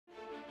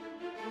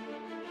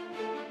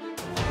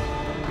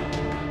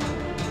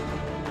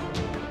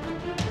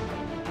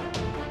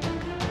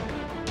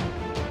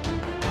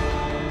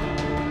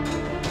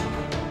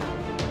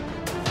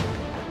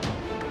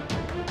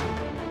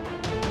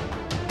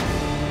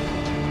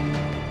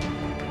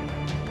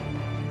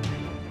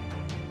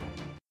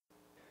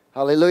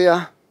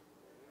Hallelujah.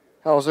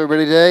 How's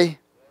everybody today?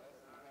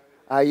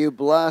 Are you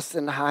blessed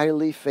and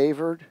highly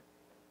favored?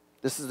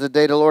 This is the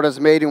day the Lord has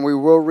made, and we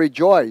will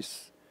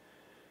rejoice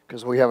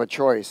because we have a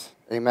choice.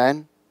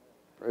 Amen.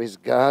 Praise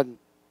God.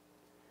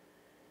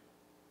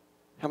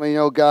 How many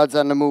know God's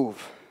on the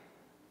move?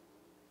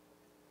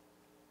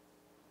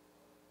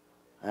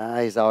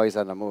 He's always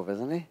on the move,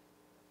 isn't he?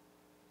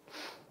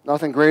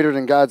 Nothing greater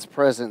than God's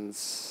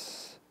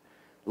presence.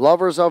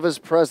 Lovers of his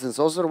presence,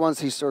 those are the ones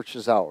he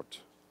searches out.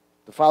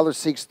 The Father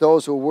seeks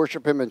those who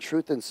worship him in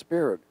truth and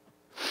spirit.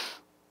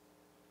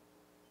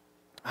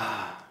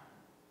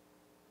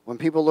 When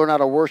people learn how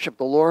to worship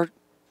the Lord,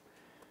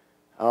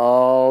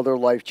 oh, their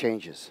life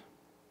changes.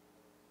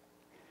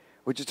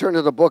 Would you turn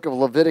to the book of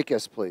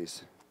Leviticus,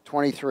 please?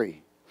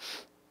 23.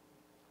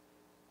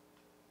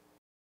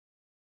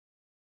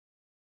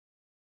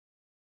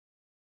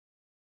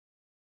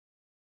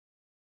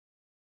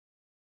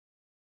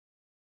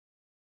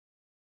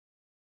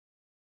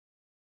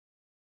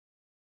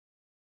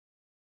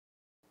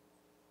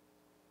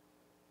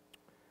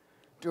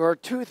 There are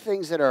two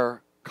things that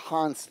are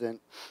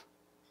constant.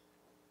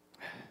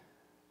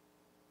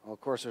 Well, of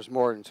course, there's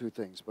more than two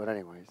things, but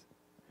anyways.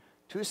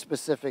 Two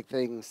specific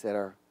things that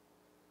are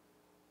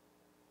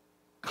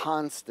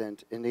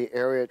constant in the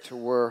area to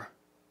where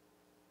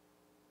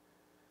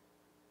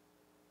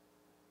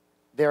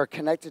they are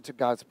connected to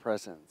God's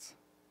presence.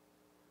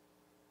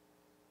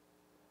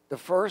 The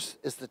first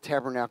is the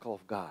tabernacle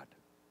of God.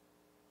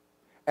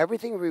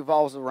 Everything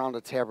revolves around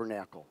the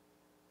tabernacle.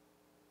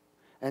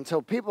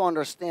 Until people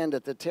understand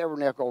that the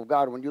tabernacle of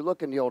God, when you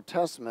look in the Old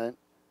Testament,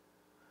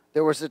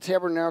 there was a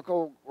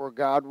tabernacle where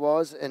God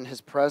was in his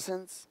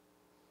presence,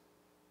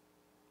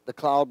 the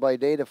cloud by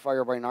day, the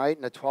fire by night,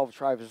 and the 12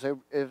 tribes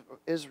of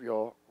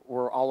Israel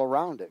were all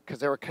around it because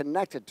they were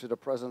connected to the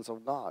presence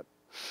of God.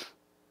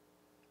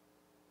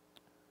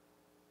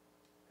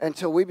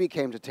 Until we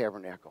became the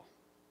tabernacle.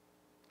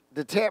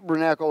 The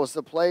tabernacle is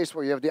the place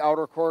where you have the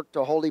outer court,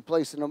 the holy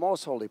place, and the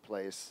most holy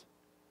place.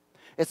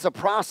 It's a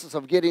process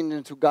of getting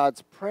into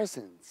God's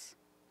presence.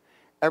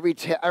 Every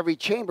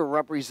chamber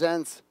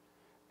represents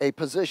a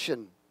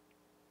position,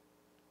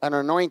 an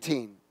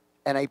anointing,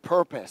 and a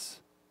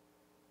purpose.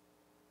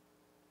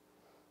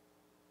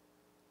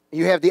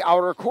 You have the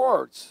outer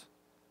courts,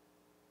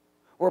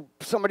 where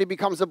somebody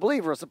becomes a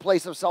believer. It's a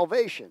place of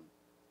salvation.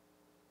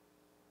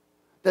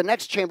 The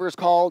next chamber is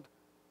called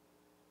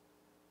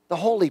the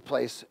holy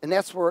place, and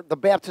that's where the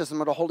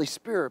baptism of the Holy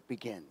Spirit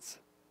begins.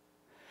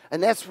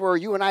 And that's where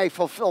you and I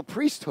fulfill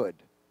priesthood.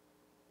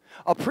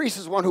 A priest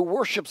is one who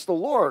worships the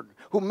Lord,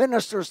 who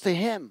ministers to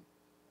him.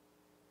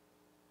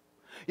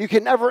 You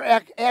can never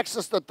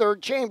access the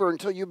third chamber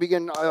until you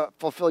begin to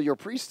fulfill your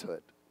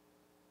priesthood.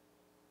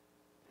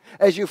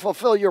 As you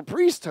fulfill your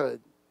priesthood,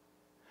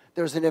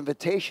 there's an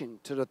invitation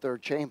to the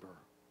third chamber.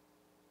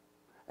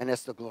 And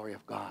that's the glory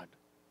of God.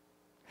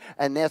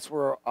 And that's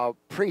where a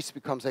priest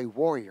becomes a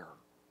warrior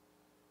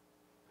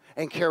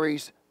and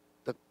carries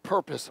the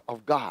purpose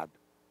of God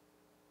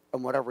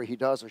and whatever he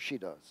does or she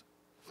does.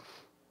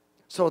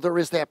 So there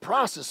is that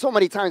process. So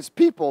many times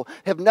people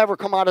have never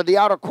come out of the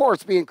outer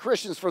courts being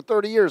Christians for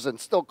 30 years and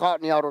still caught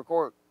in the outer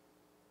court.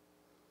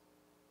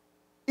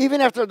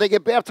 Even after they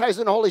get baptized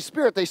in the Holy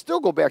Spirit, they still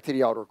go back to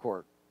the outer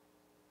court.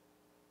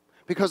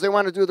 Because they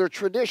want to do their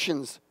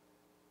traditions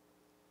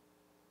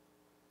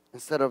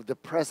instead of the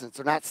presence.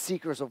 They're not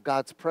seekers of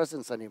God's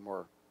presence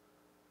anymore.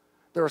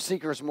 They're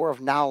seekers more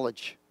of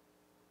knowledge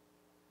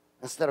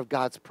instead of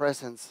God's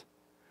presence.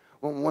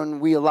 When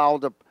we allow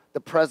the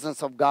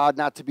presence of God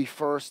not to be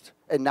first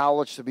and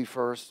knowledge to be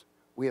first,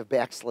 we have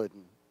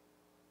backslidden.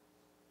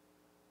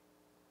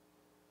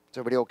 Is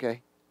everybody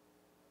okay?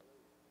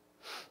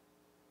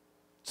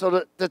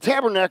 So the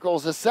tabernacle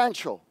is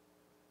essential.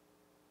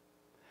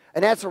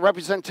 And that's a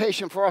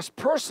representation for us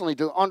personally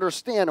to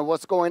understand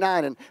what's going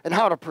on and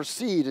how to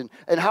proceed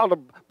and how to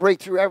break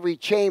through every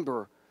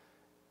chamber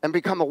and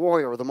become a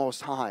warrior of the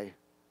Most High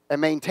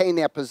and maintain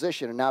that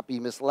position and not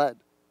be misled.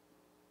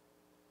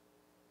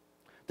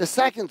 The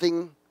second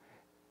thing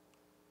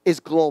is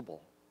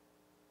global.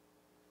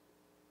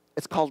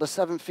 It's called the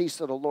 7 Feasts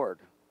of the Lord.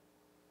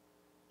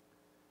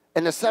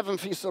 And the 7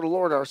 Feasts of the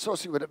Lord are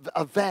associated with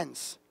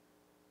events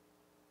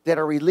that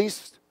are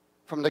released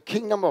from the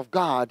kingdom of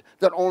God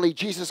that only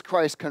Jesus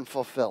Christ can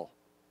fulfill.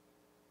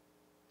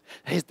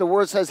 The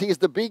word says he is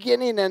the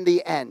beginning and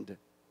the end.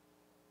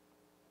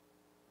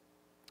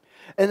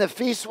 And the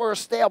feasts were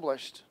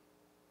established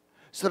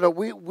so that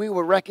we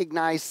will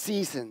recognize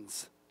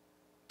seasons,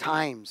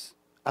 times,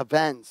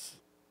 events,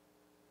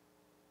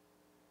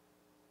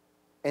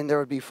 and there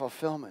would be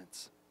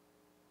fulfillments.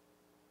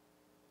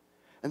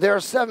 And there are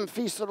 7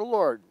 feasts of the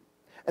Lord.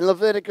 In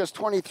Leviticus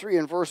 23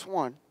 and verse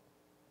 1.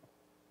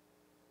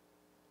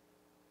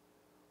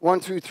 1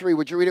 through 3.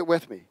 Would you read it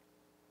with me?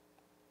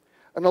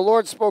 And the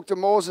Lord spoke to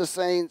Moses,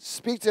 saying,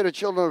 Speak to the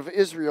children of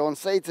Israel, and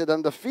say to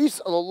them, The feasts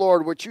of the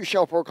Lord which you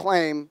shall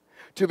proclaim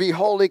to be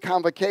holy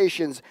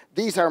convocations,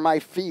 these are my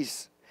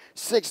feasts.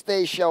 6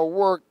 days shall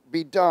work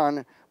be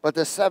done, but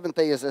the 7th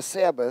day is a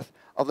Sabbath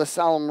of the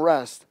solemn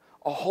rest.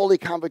 a holy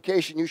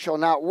convocation. You shall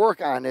not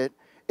work on it.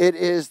 It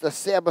is the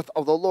Sabbath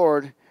of the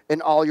Lord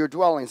in all your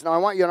dwellings. Now, I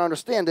want you to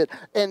understand that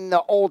in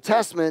the Old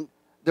Testament,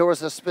 there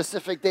was a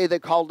specific day they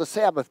called the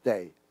Sabbath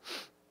day.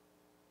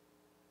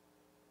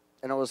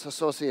 And it was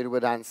associated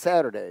with on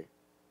Saturday.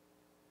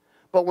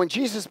 But when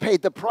Jesus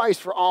paid the price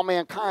for all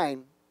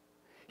mankind,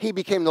 he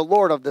became the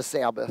Lord of the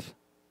Sabbath.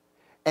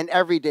 And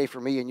every day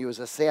for me and you is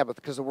a Sabbath,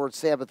 because the word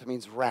Sabbath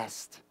means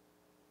rest.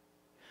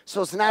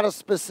 So it's not a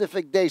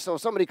specific day. So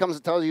if somebody comes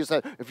and tells you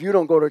that if you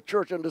don't go to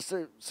church on a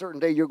certain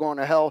day, you're going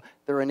to hell,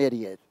 they're an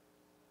idiot.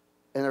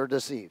 And they're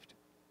deceived.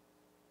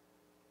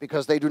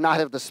 Because they do not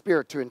have the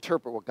Spirit to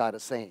interpret what God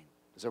is saying.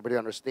 Does everybody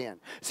understand?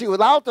 See,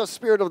 without the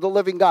Spirit of the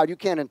living God, you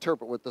can't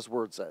interpret what this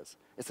word says.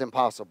 It's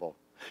impossible.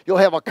 You'll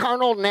have a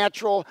carnal,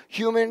 natural,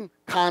 human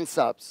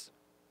concepts,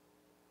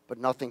 but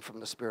nothing from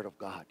the Spirit of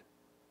God.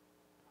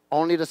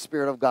 Only the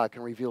Spirit of God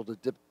can reveal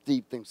the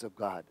deep things of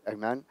God.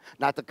 Amen?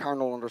 Not the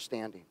carnal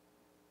understanding.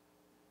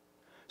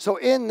 So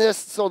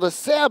the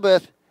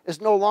Sabbath is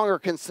no longer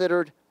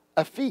considered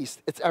a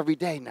feast. It's every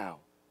day now.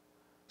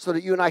 So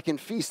that you and I can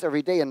feast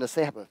every day in the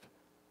Sabbath.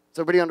 Does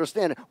everybody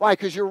understand it? Why?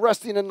 Because you're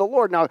resting in the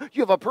Lord now.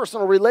 You have a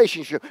personal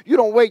relationship. You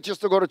don't wait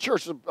just to go to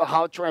church to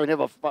try and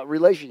have a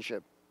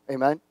relationship.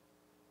 Amen?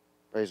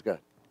 Praise God.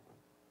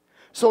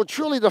 So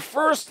truly the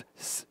first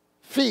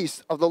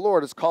feast of the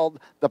Lord is called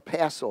the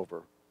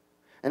Passover.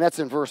 And that's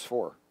in verse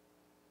 4.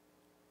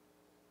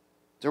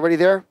 Is everybody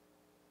there?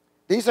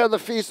 These are the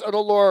feasts of the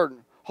Lord,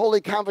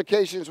 holy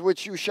convocations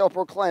which you shall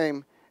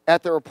proclaim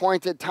at their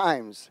appointed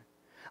times.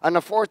 On the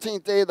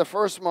 14th day of the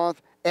first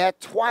month, at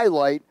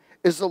twilight,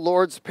 is the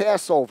Lord's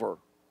Passover.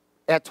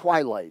 At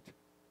twilight.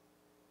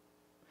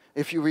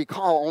 If you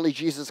recall, only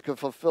Jesus could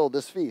fulfill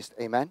this feast.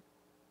 Amen?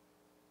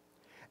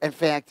 In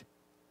fact,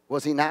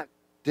 was he not?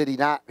 Did he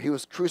not? He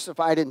was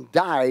crucified and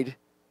died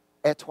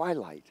at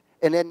twilight.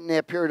 And in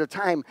that period of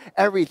time,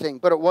 everything,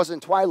 but it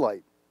wasn't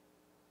twilight.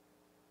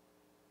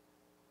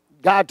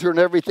 God turned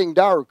everything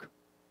dark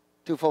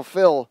to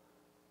fulfill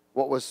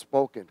what was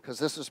spoken, because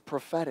this is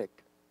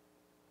prophetic.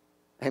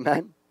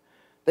 Amen?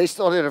 They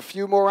still had a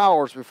few more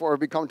hours before it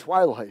became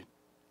twilight.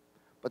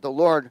 But the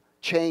Lord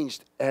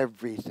changed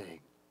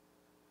everything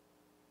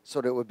so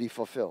that it would be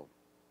fulfilled.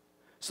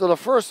 So the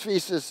first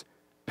feast is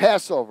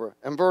Passover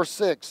in verse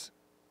 6.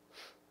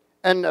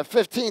 And the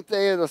 15th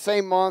day of the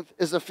same month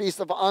is the feast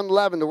of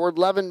unleavened. The word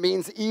leaven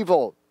means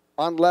evil,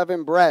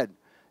 unleavened bread.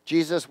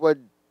 Jesus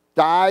would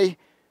die.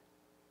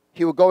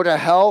 He would go to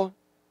hell.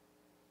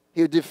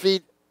 He would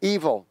defeat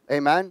evil.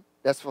 Amen?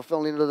 That's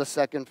fulfilling of the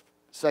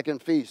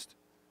second feast.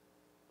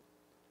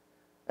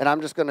 And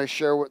I'm just going to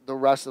share the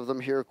rest of them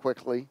here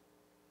quickly.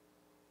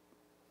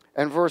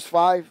 And verse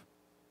 5,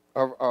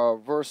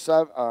 verse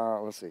 7,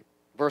 let's see,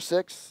 verse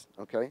 6,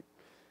 okay.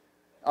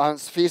 On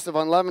Feast of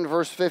Unleavened,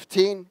 verse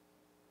 15.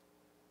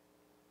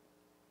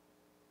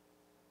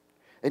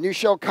 And you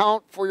shall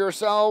count for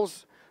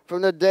yourselves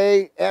from the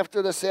day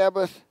after the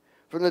Sabbath,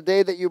 from the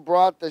day that you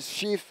brought the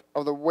sheaf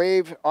of the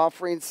wave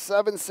offering,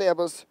 7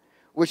 Sabbaths,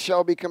 which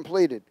shall be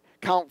completed.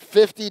 Count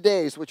 50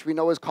 days, which we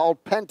know is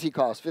called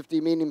Pentecost,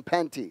 50 meaning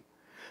Penti.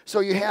 So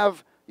you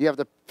have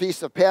the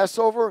Feast of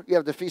Passover, you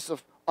have the Feast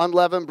of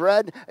Unleavened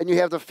Bread, and you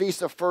have the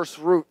Feast of First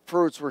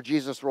Fruits where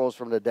Jesus rose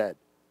from the dead.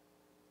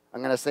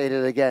 I'm going to say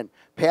it again.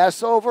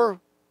 Passover,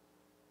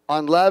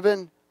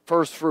 unleavened,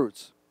 first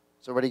fruits.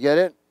 So everybody get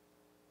it?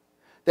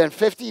 Then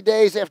 50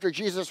 days after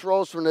Jesus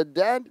rose from the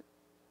dead,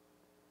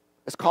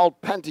 it's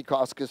called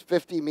Pentecost because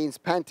 50 means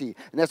Penti.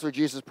 And that's where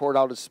Jesus poured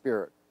out his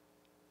Spirit.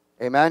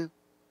 Amen?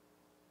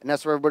 And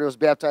that's where everybody was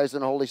baptized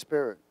in the Holy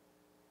Spirit.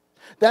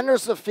 Then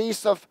there's the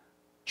Feast of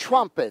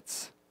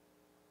Trumpets.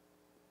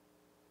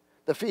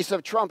 The Feast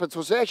of Trumpets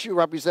was actually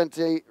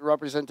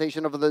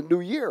representation of the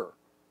new year.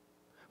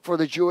 For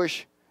the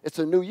Jewish, it's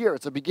a new year.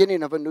 It's the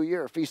beginning of a new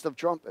year, Feast of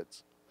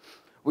Trumpets.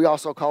 We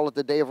also call it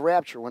the Day of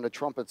Rapture when the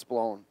trumpet's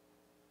blown.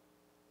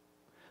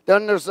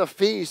 Then there's the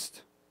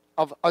Feast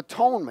of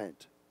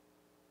Atonement,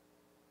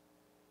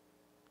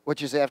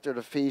 which is after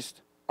the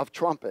Feast of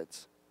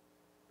Trumpets.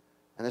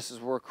 And this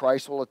is where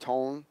Christ will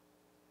atone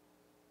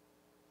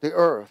the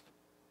earth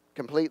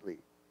completely.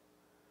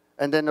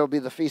 And then there'll be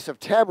the Feast of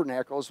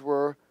Tabernacles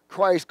where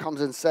Christ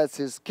comes and sets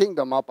his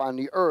kingdom up on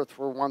the earth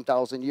for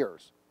 1,000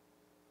 years.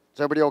 Is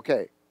everybody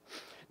okay?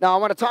 Now I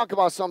want to talk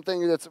about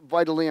something that's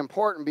vitally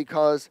important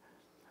because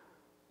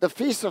the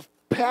Feast of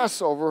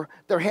Passover,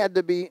 there had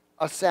to be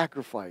a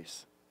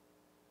sacrifice.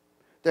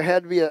 There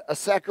had to be a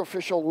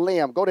sacrificial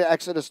lamb. Go to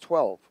Exodus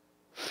 12.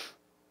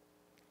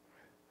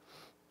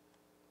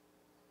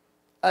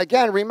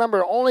 Again,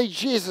 remember, only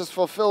Jesus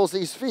fulfills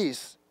these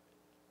feasts.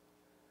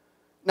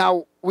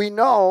 Now, we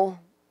know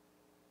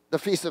the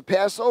Feast of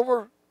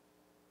Passover,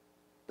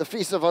 the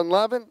Feast of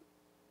Unleavened,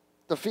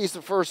 the Feast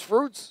of First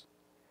Fruits,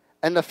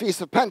 and the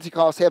Feast of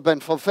Pentecost have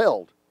been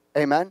fulfilled.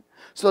 Amen?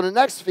 So the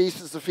next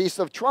feast is the Feast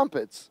of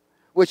Trumpets,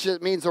 which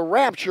means a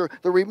rapture,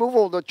 the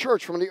removal of the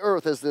church from the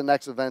earth is the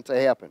next event to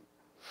happen.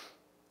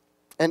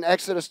 In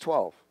Exodus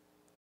 12.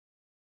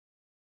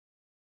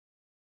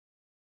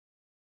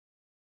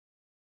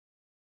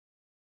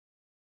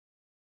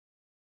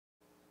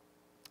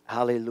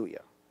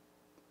 Hallelujah.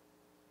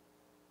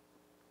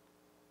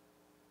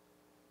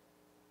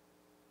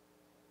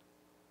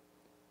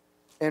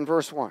 In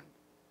verse 1.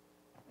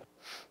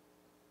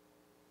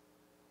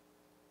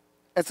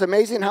 It's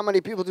amazing how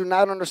many people do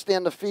not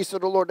understand the feast of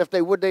the Lord. If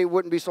they would, they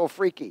wouldn't be so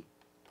freaky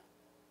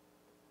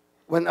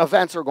when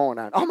events are going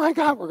on. Oh my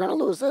God, we're going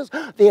to lose this.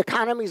 The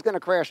economy is going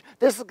to crash.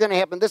 This is going to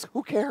happen. This,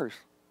 who cares?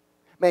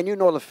 Man, you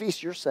know the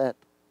feast, you're set.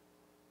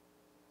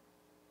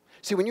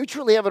 See, when you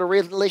truly have a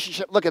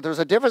relationship, look, there's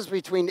a difference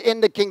between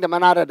in the kingdom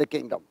and out of the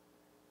kingdom.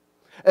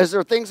 Is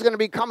there things going to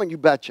be coming? You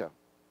betcha.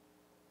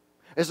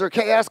 Is there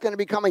chaos going to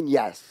be coming?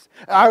 Yes.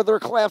 Are there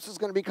collapses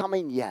going to be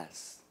coming?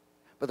 Yes.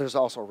 But there's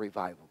also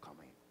revival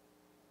coming.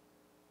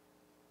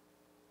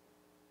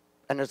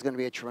 And there's going to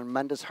be a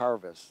tremendous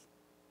harvest.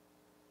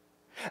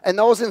 And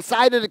those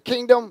inside of the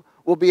kingdom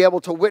will be able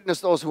to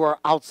witness those who are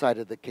outside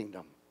of the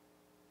kingdom.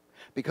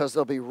 Because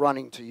they'll be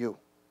running to you.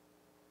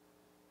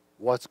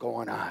 What's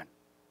going on?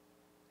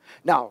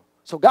 Now,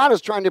 so God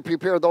is trying to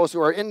prepare those who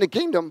are in the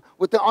kingdom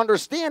with the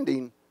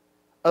understanding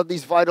of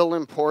these vital,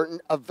 important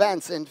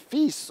events and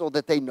feasts so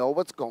that they know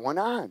what's going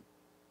on.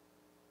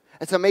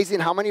 It's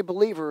amazing how many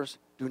believers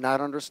do not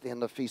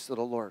understand the feast of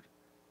the Lord.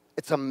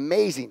 It's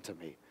amazing to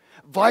me.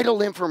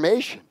 Vital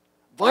information.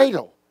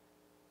 Vital.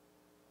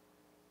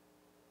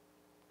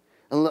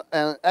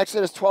 And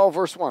Exodus 12,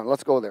 verse 1.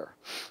 Let's go there.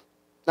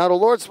 Now the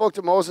Lord spoke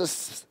to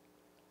Moses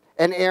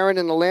and Aaron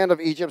in the land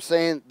of Egypt,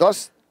 saying,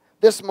 Thus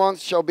this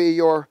month shall be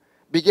your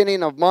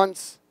beginning of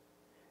months,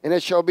 and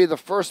it shall be the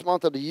first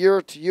month of the year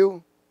to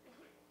you.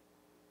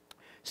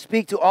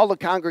 Speak to all the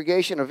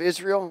congregation of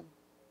Israel,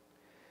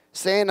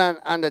 saying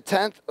on the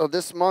 10th of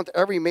this month,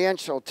 every man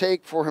shall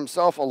take for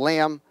himself a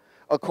lamb,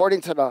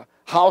 according to the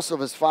house of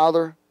his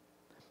father,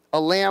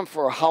 a lamb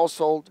for a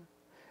household.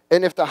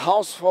 And if the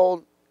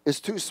household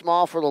is too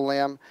small for the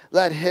lamb,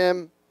 let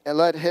him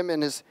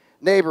and his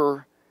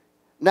neighbor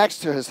next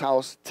to his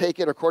house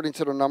take it according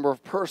to the number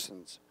of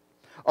persons.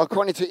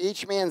 According to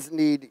each man's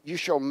need, you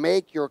shall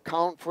make your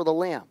count for the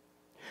lamb.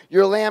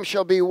 Your lamb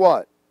shall be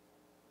what?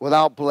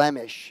 Without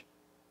blemish.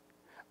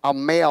 A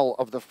male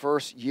of the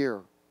first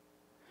year.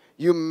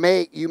 You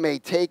may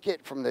take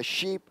it from the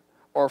sheep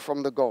or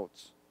from the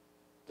goats.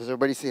 Does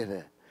everybody see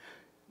that?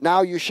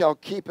 Now you shall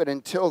keep it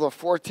until the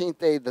 14th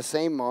day of the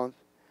same month.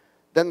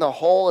 Then the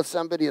whole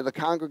assembly of the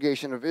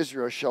congregation of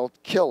Israel shall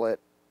kill it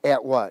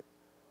at what?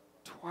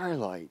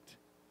 Twilight.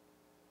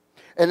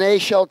 And they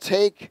shall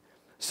take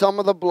some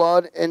of the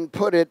blood and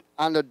put it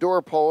on the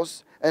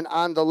doorposts and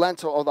on the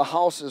lintel of the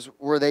houses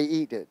where they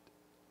eat it.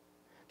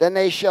 Then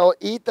they shall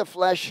eat the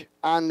flesh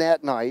on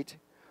that night,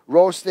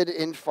 roasted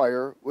in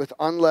fire with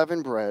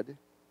unleavened bread,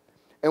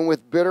 and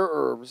with bitter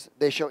herbs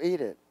they shall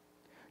eat it.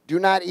 Do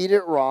not eat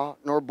it raw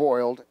nor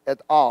boiled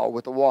at all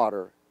with the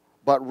water,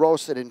 but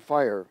roasted in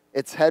fire,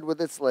 its head with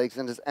its legs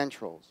and its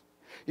entrails.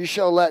 You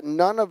shall let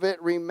none of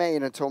it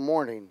remain until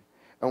morning,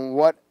 and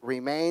what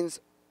remains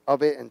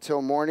of it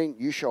until morning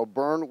you shall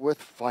burn with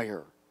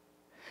fire.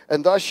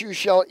 And thus you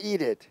shall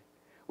eat it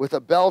with a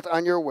belt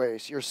on your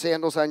waist, your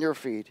sandals on your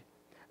feet,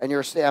 and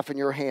your staff in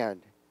your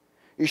hand.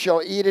 You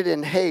shall eat it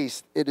in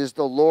haste. It is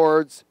the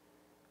Lord's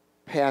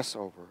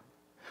Passover.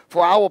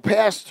 For I will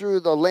pass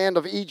through the land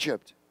of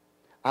Egypt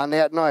on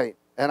that night,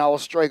 and I will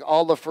strike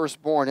all the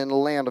firstborn in the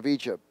land of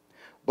Egypt,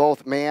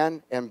 both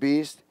man and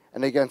beast,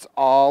 and against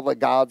all the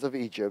gods of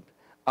Egypt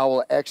I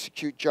will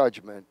execute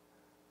judgment.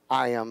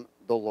 I am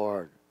the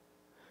Lord.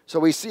 So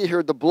we see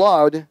here the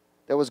blood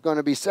that was going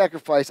to be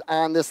sacrificed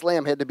on this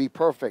lamb had to be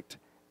perfect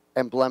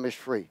and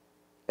blemish-free.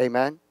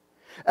 Amen?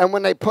 And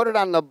when they put it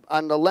on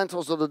the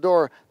lintels of the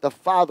door, the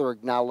Father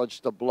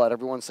acknowledged the blood.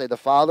 Everyone say the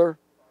Father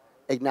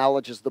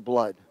acknowledges the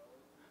blood.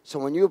 So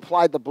when you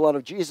apply the blood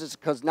of Jesus,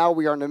 because now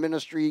we are in the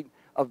ministry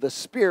of the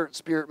Spirit,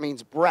 Spirit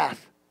means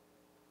breath.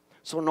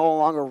 So no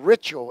longer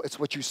ritual, it's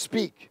what you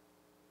speak,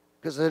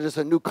 because it is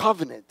a new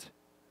covenant.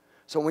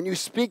 So when you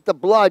speak the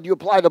blood, you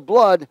apply the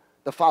blood,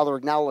 the Father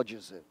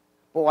acknowledges it.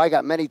 Boy, I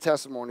got many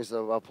testimonies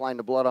of applying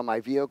the blood on my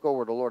vehicle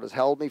where the Lord has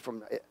held me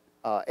from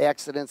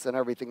accidents and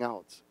everything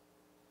else.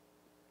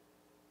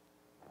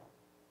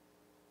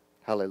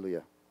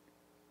 Hallelujah.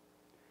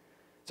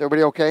 Is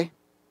everybody okay?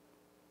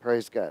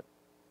 Praise God.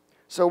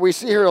 So we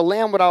see here a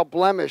lamb without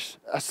blemish,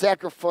 a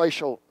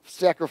sacrificial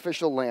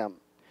lamb.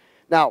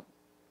 Now,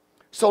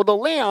 so the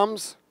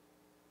lambs,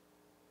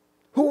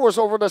 who was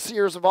over the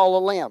seers of all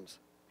the lambs?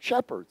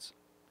 Shepherds.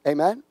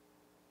 Amen?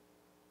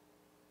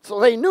 So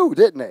they knew,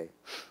 didn't they?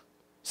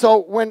 So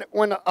when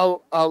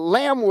a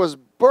lamb was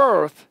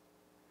birthed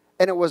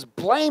and it was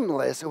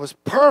blameless, it was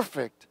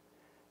perfect,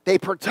 they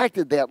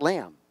protected that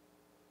lamb.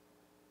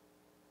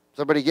 Does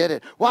everybody get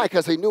it? Why?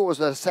 Because they knew it was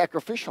a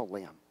sacrificial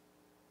lamb.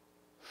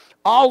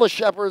 All the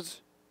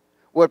shepherds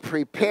would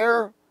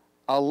prepare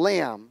a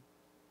lamb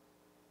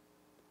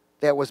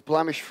that was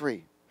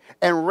blemish-free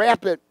and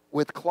wrap it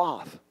with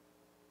cloth.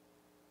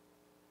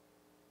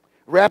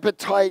 Wrap it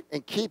tight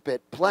and keep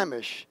it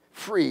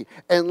blemish-free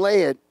and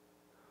lay it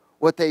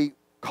what they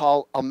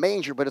call a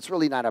manger, but it's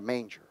really not a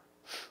manger.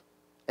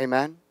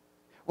 Amen?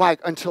 Why?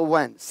 Until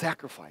when?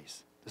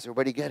 Sacrifice. Does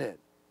everybody get it?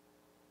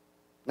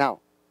 Now,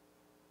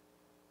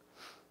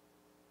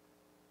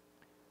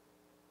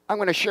 I'm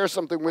going to share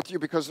something with you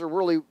because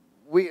the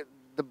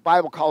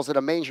Bible calls it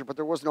a manger, but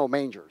there was no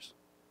mangers.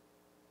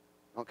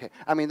 Okay,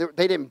 I mean,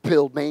 they didn't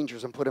build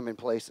mangers and put them in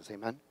places,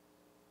 amen?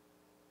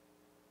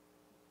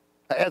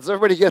 Does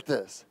everybody get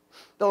this?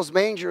 Those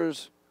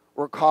mangers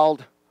were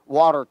called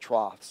water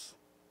troughs.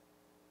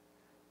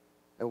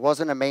 It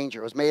wasn't a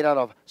manger. It was made out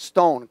of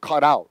stone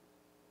cut out.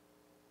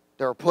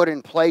 They were put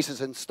in places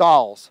in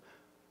stalls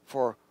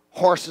for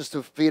horses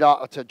to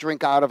to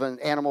drink out of and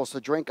animals to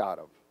drink out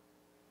of.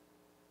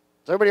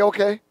 Is everybody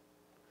okay?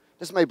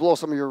 This may blow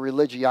some of your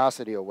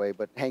religiosity away,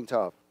 but hang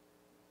tough.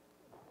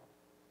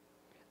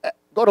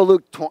 Go to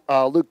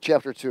Luke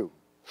chapter 2.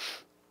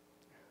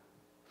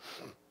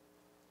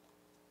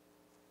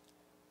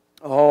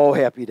 Oh,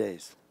 happy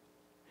days.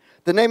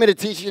 The name of the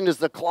teaching is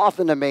The Cloth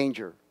and the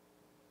Manger.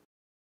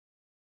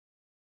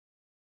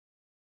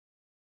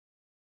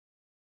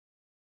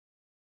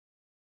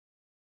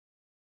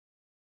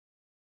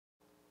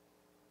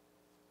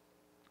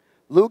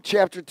 Luke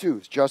chapter 2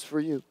 is just for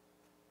you.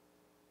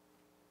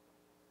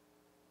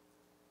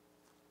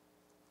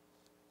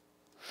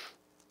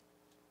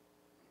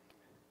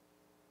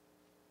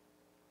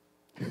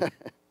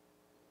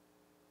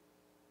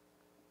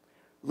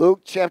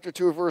 Luke chapter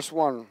 2, verse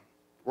 1.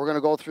 We're going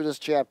to go through this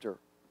chapter.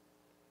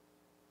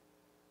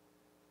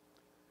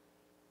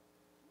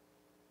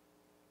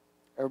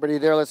 Everybody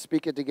there, let's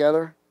speak it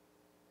together.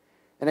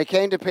 And it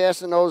came to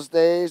pass in those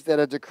days that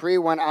a decree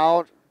went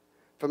out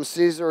from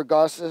Caesar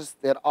Augustus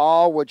that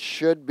all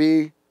should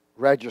be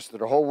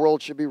registered. The whole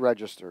world should be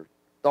registered.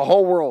 The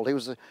whole world. He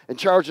was in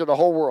charge of the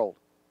whole world.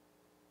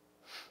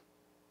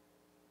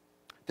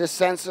 This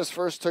census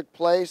first took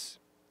place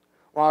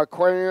while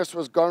Quirinius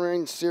was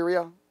governing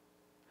Syria.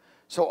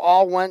 So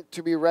all went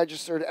to be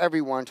registered,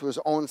 everyone to his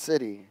own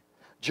city.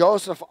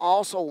 Joseph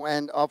also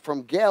went up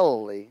from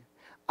Galilee,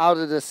 out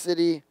of the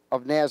city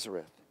of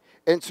Nazareth,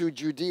 into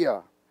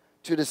Judea,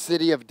 to the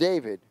city of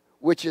David,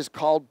 which is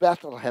called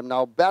Bethlehem.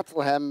 Now,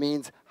 Bethlehem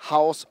means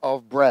house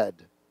of bread.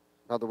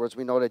 In other words,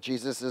 we know that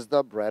Jesus is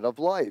the bread of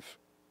life,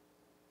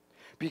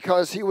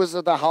 because he was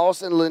of the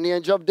house and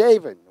lineage of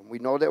David. And we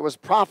know that it was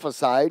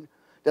prophesied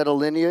that a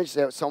lineage,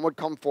 that someone would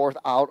come forth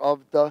out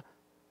of the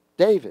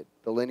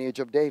lineage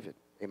of David.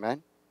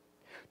 Amen.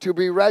 To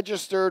be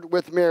registered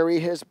with Mary,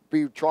 his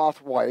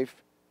betrothed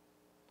wife,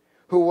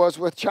 who was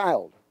with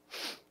child.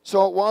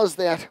 So it was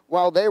that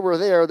while they were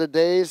there, the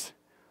days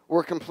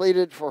were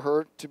completed for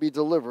her to be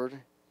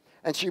delivered.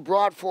 And she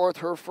brought forth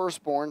her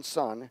firstborn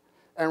son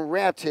and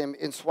wrapped him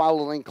in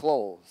swaddling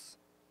clothes.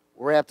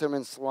 Wrapped him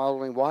in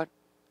swaddling what?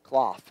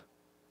 Cloth.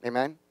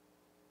 Amen.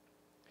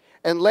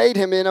 And laid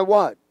him in a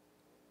what?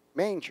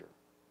 Manger.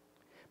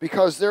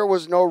 Because there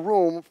was no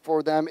room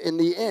for them in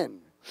the inn.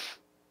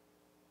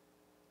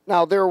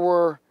 Now there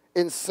were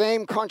in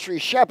same country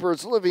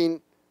shepherds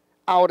living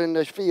out in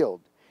the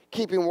field,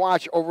 keeping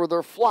watch over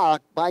their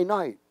flock by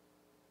night.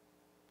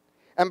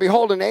 And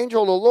behold, an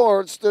angel of the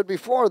Lord stood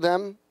before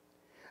them,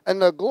 and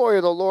the glory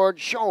of the Lord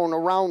shone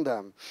around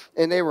them,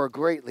 and they were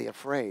greatly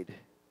afraid.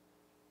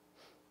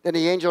 Then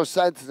the angel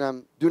said to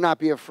them, do not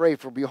be afraid,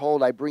 for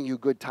behold, I bring you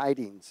good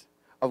tidings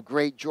of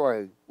great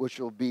joy, which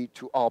will be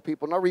to all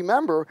people. Now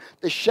remember,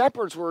 the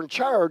shepherds were in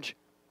charge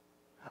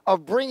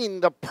of bringing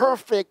the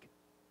perfect,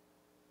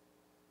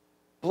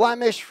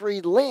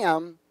 blemish-free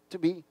lamb to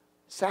be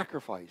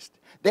sacrificed.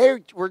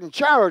 They were in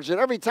charge that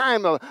every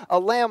time a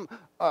lamb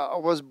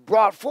was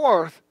brought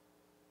forth,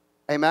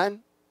 amen,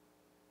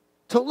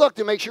 to look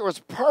to make sure it was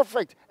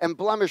perfect and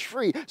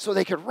blemish-free so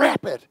they could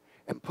wrap it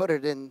and put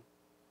it in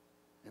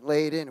and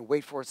lay it in and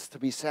wait for it to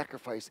be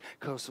sacrificed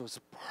because it was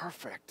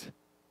perfect.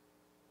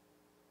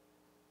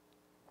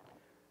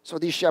 So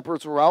these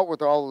shepherds were out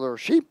with all of their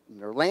sheep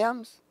and their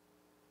lambs.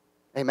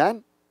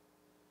 Amen.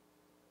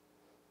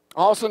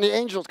 All of a sudden the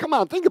angels, come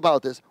on, think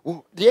about this.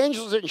 The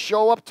angels didn't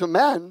show up to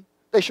men.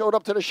 They showed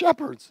up to the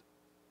shepherds.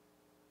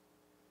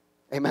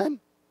 Amen.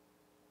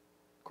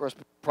 Of course,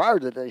 prior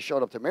to that, they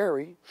showed up to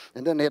Mary,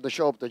 and then they had to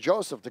show up to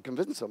Joseph to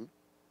convince him.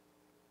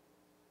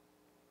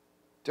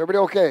 Is everybody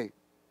okay?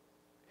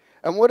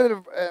 And what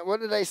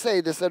did they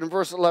say? They said in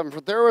verse 11,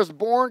 for there was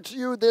born to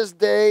you this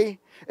day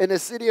in the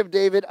city of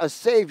David a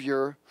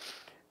Savior,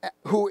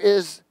 who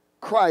is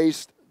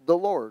Christ the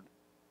Lord.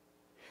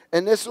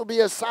 And this will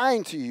be a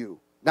sign to you.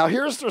 Now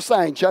here's their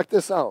sign. Check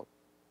this out.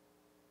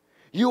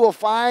 You will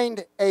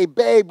find a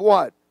babe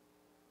what?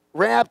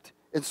 Wrapped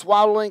in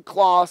swaddling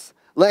cloths,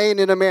 laying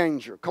in a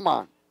manger. Come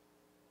on.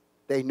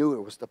 They knew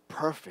it was the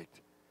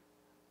perfect.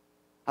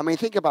 I mean,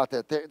 think about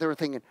that. They were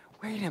thinking,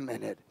 wait a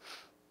minute.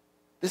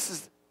 This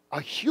is a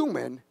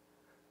human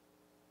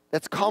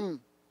that's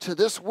come to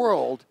this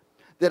world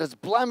that is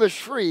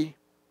blemish-free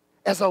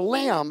as a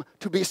lamb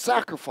to be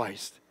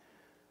sacrificed.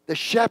 The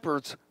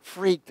shepherds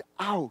freaked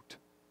out.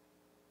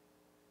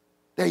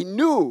 They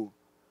knew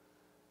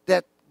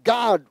that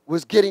God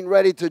was getting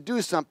ready to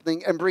do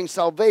something and bring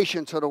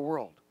salvation to the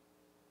world.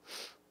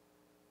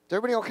 Is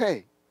everybody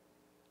okay?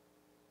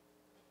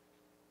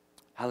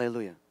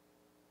 Hallelujah.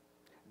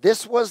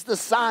 This was the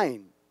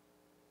sign.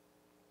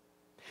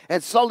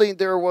 And suddenly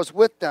there was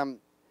with them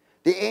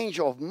the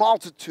angel of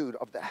multitude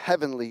of the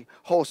heavenly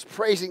host,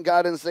 praising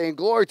God and saying,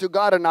 Glory to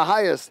God in the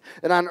highest,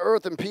 and on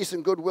earth and peace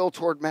and goodwill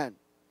toward men.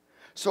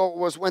 So it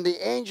was when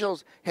the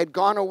angels had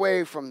gone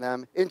away from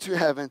them into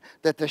heaven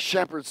that the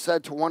shepherds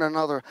said to one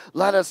another,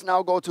 Let us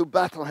now go to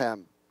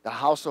Bethlehem, the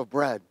house of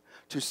bread,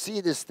 to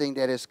see this thing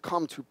that has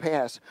come to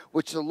pass,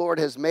 which the Lord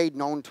has made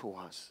known to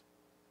us.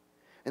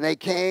 And they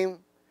came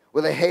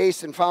with a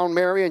haste and found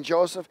Mary and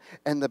Joseph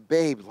and the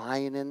babe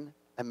lying in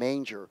a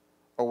manger,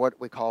 or what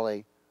we call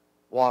a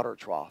water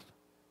trough.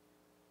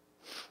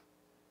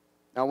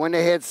 Now when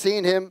they had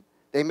seen him,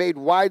 they made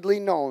widely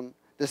known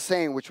the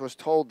saying which was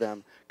told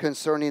them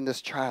concerning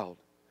this child.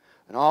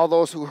 And all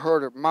those who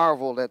heard it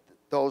marveled at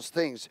those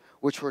things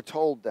which were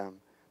told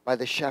them by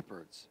the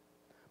shepherds.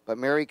 But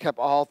Mary kept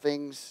all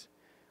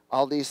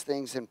these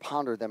things, and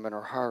pondered them in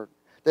her heart.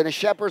 Then the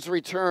shepherds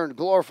returned,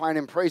 glorifying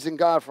and praising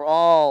God for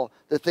all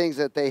the things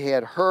that they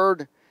had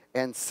heard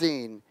and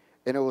seen,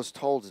 and it was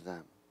told to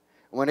them.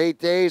 When 8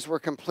 days were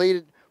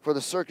completed for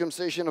the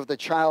circumcision of the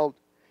child,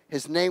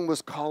 his name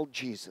was called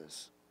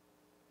Jesus.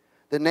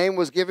 The name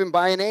was given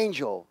by an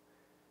angel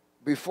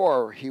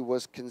before he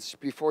was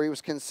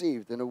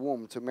conceived in the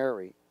womb to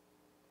Mary.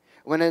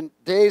 When the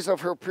days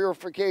of her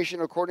purification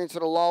according to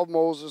the law of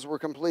Moses were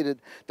completed,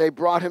 they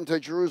brought him to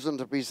Jerusalem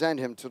to present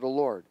him to the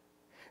Lord.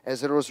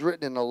 As it was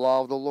written in the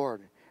law of the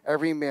Lord,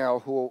 every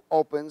male who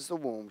opens the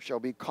womb shall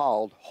be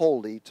called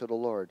holy to the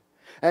Lord,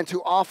 and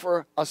to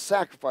offer a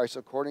sacrifice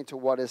according to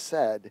what is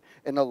said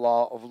in the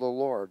law of the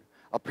Lord,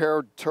 a pair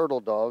of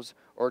turtle doves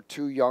or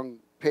 2 young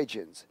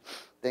pigeons.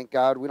 Thank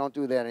God we don't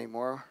do that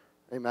anymore.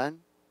 Amen?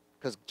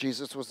 Because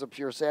Jesus was a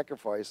pure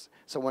sacrifice.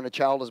 So when a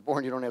child is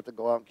born, you don't have to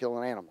go out and kill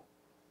an animal.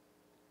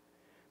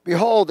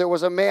 Behold, there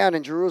was a man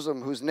in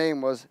Jerusalem whose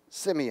name was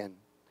Simeon.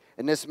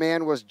 And this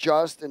man was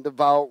just and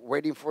devout,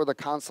 waiting for the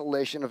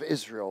consolation of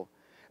Israel.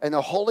 And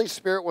the Holy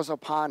Spirit was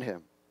upon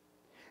him.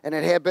 And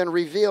it had been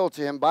revealed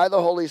to him by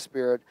the Holy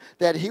Spirit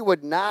that he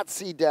would not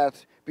see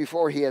death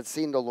before he had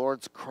seen the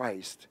Lord's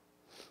Christ.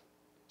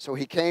 So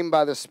he came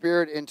by the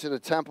Spirit into the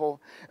temple.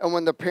 And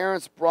when the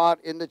parents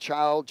brought in the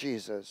child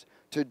Jesus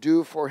to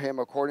do for him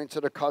according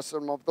to the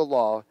custom of the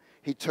law,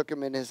 he took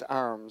him in his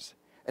arms.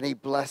 And he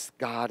blessed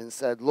God and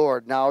said,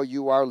 Lord, now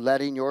you are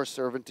letting your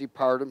servant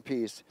depart in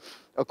peace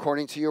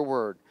according to your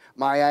word.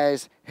 My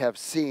eyes have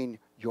seen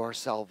your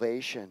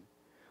salvation,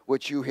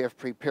 which you have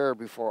prepared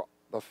before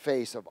the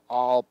face of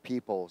all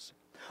peoples,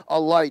 a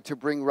light to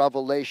bring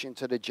revelation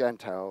to the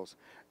Gentiles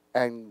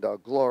and the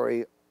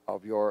glory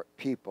of your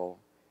people,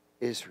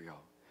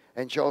 Israel.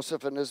 And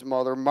Joseph and his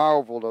mother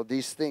marveled of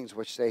these things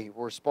which they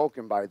were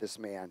spoken by this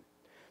man.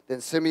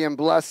 Then Simeon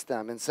blessed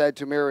them and said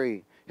to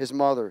Mary, his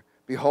mother,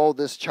 Behold,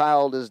 this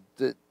child is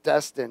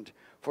destined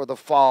for the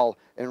fall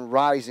and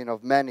rising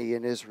of many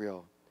in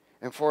Israel,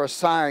 and for a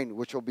sign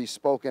which will be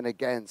spoken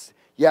against.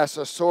 Yes,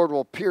 a sword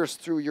will pierce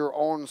through your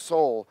own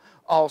soul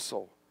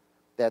also,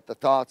 that the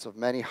thoughts of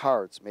many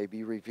hearts may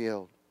be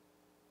revealed.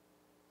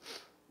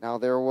 Now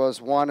there was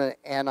one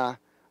Anna,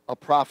 a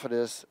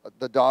prophetess,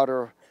 the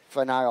daughter of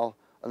Phanuel,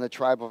 in the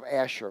tribe of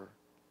Asher.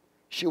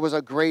 She was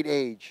a great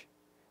age,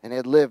 and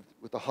had lived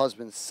with a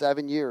husband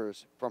 7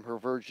 years from her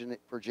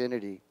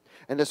virginity.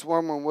 And this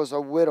woman was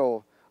a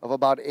widow of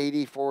about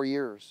 84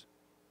 years,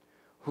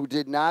 who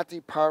did not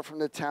depart from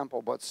the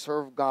temple, but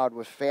served God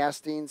with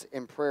fastings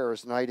and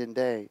prayers night and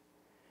day.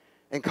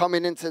 And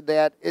coming into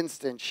that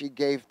instant, she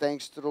gave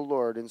thanks to the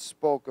Lord and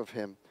spoke of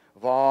him,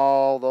 of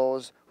all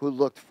those who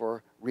looked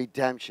for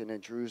redemption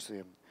in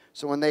Jerusalem.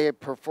 So when they had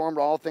performed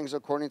all things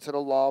according to the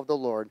law of the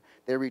Lord,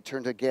 they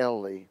returned to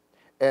Galilee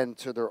and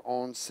to their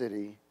own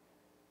city,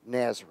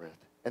 Nazareth.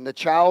 And the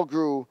child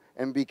grew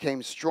and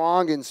became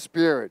strong in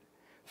spirit,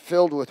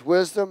 filled with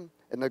wisdom,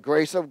 and the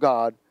grace of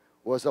God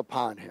was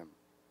upon him.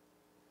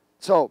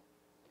 So,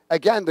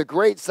 again, the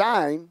great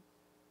sign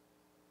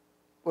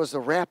was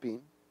the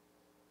wrapping,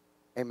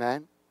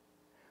 amen,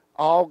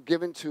 all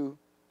given to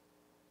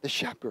the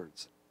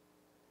shepherds.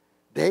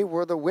 They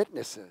were the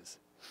witnesses.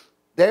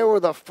 They were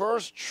the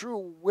first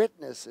true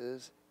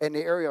witnesses in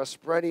the area of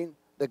spreading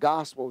the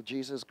gospel of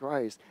Jesus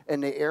Christ,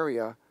 in the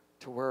area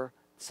to where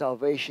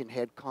salvation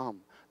had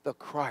come. The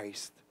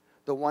Christ,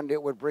 the one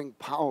that would bring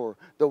power,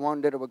 the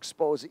one that would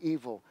expose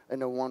evil,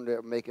 and the one that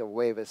would make a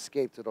way of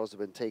escape to those who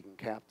have been taken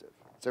captive.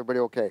 Is everybody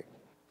okay?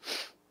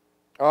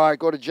 All right,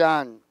 go to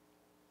John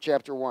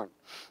chapter 1.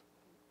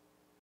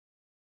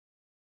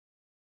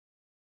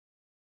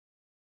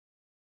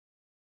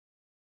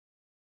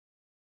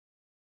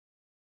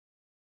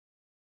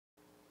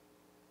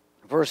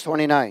 Verse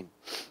 29.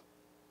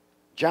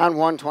 John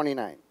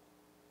 1:29.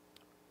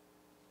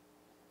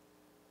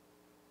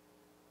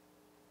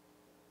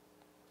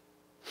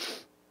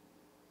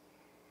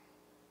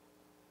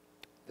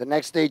 The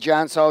next day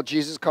John saw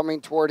Jesus coming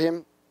toward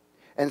him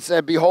and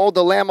said, Behold,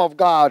 the Lamb of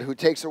God who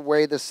takes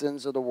away the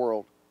sins of the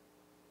world.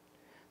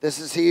 This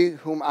is he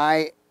whom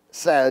I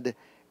said,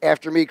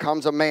 After me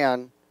comes a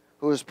man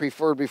who is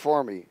preferred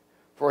before me,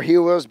 for he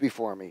was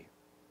before me.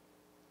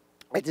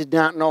 I did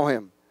not know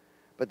him,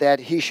 but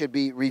that he should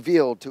be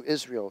revealed to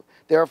Israel.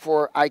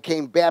 Therefore I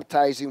came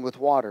baptizing with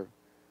water.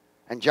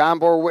 And John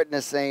bore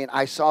witness, saying,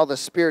 I saw the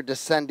Spirit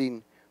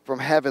descending from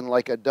heaven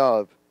like a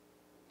dove,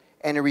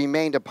 and it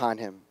remained upon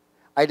him.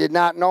 I did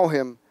not know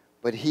him,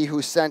 but he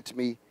who sent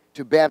me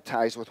to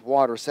baptize with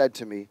water said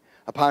to me,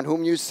 upon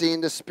whom you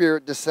seen the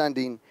Spirit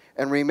descending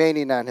and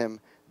remaining on him,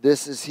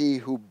 this is he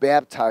who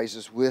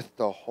baptizes with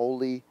the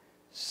Holy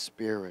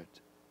Spirit.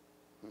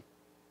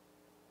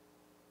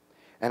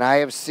 And I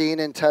have seen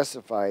and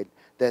testified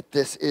that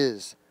this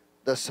is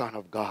the Son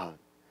of God.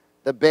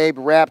 The babe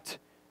wrapped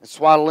in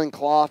swaddling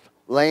cloth,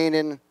 laying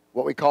in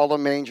what we call a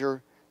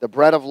manger, the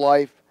bread of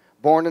life,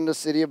 born in the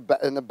city of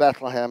in the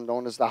Bethlehem,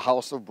 known as the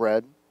house of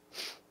bread,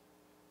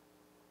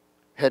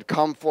 had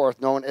come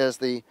forth, known as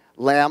the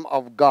Lamb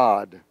of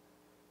God.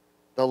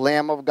 The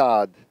Lamb of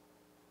God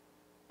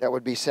that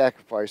would be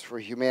sacrificed for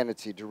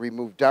humanity to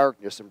remove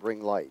darkness and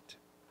bring light.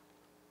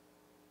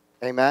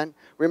 Amen?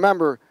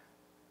 Remember,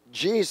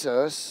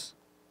 Jesus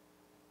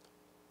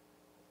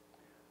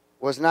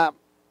was not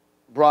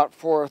brought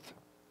forth.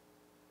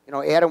 You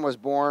know, Adam was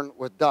born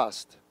with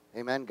dust.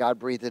 Amen? God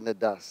breathed into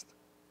dust.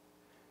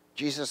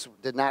 Jesus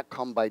did not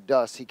come by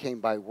dust. He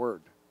came by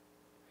word.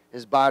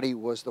 His body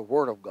was the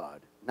word of God,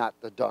 not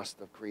the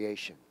dust of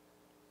creation.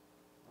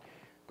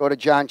 Go to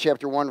John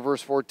chapter 1,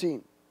 verse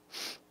 14.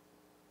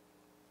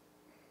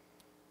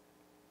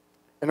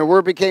 And the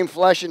Word became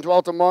flesh and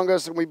dwelt among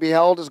us, and we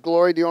beheld His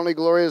glory. The only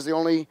glory is the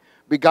only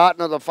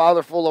begotten of the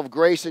Father, full of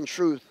grace and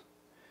truth.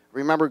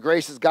 Remember,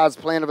 grace is God's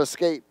plan of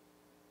escape.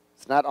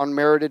 It's not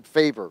unmerited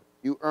favor.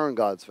 You earn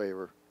God's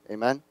favor.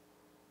 Amen?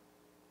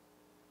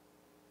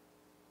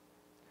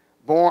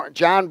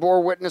 John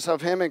bore witness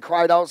of Him and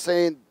cried out,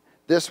 saying,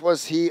 this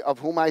was He of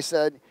whom I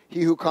said,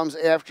 he who comes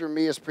after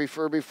me is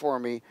preferred before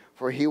me,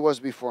 for He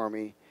was before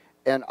me.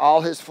 And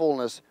all His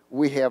fullness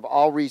we have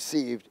all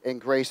received,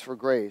 and grace for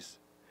grace.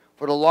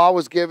 For the law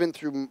was given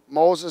through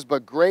Moses,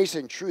 but grace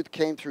and truth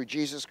came through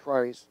Jesus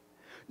Christ.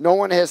 No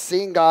one has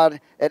seen God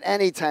at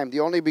any time. The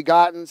only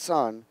begotten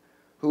Son,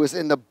 who is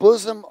in the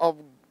bosom of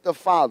the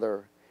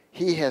Father,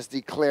 He has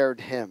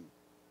declared Him.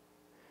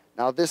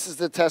 Now this is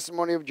the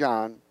testimony of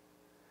John,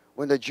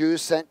 when the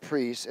Jews sent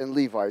priests and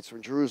Levites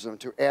from Jerusalem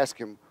to ask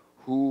him,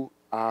 who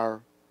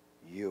are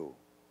you?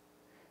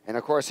 And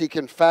of course he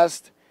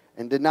confessed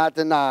and did not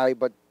deny,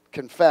 but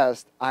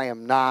confessed, I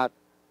am not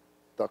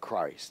the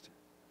Christ.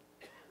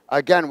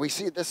 Again, we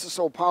see this is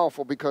so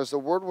powerful because the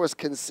Word was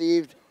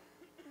conceived.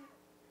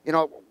 You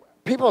know,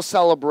 people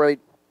celebrate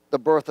the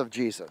birth of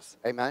Jesus.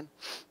 Amen?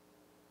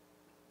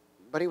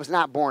 But He was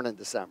not born in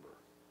December.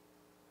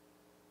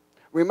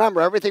 Remember,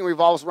 everything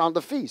revolves around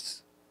the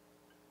feasts.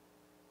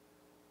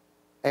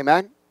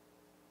 Amen?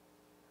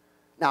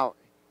 Now,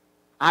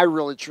 I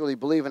really truly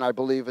believe, and I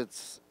believe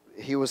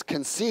He was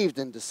conceived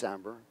in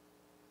December,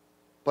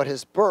 but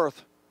His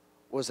birth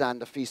was on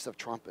the Feast of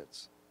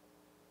Trumpets,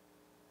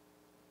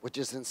 which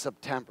is in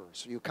September.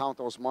 So you count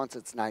those months,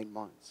 it's 9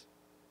 months.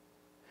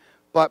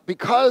 But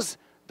because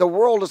the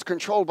world is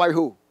controlled by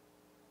who?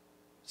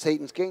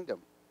 Satan's kingdom.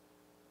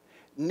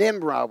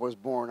 Nimrod was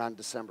born on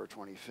December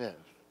 25th.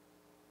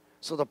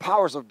 So the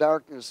powers of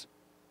darkness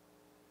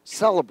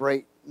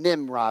celebrate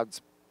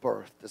Nimrod's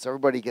birth. Does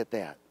everybody get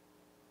that?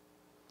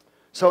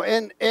 So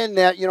in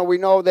that, you know, we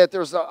know that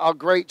there's a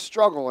great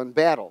struggle and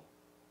battle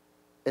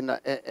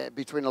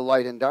between the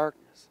light and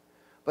darkness.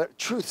 But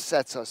truth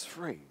sets us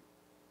free.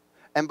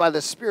 And by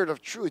the Spirit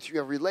of truth, you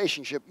have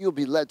relationship, you'll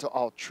be led to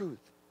all truth.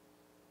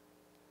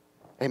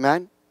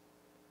 Amen?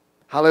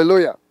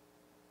 Hallelujah.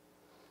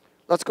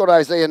 Let's go to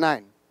Isaiah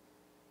 9.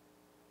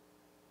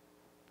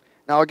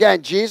 Now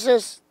again,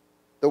 Jesus,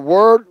 the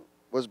Word,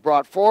 was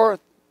brought forth,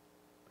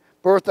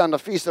 birthed on the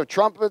Feast of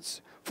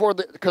Trumpets,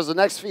 because the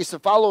next feast to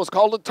follow is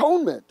called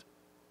Atonement.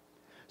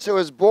 So it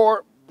was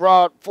brought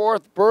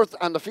forth, birthed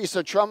on the Feast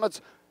of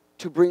Trumpets,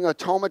 to bring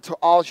atonement to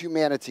all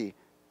humanity,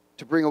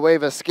 to bring a way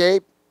of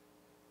escape,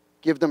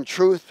 give them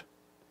truth,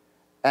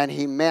 and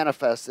He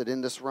manifested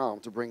in this realm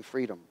to bring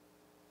freedom.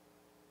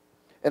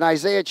 In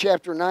Isaiah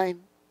chapter 9,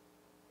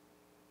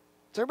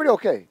 is everybody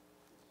okay?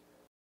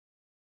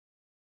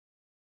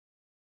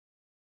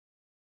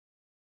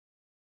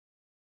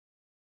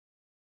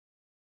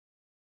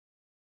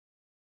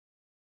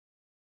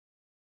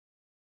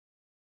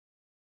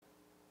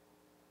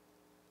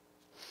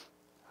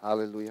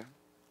 Hallelujah.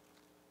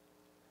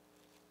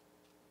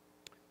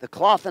 The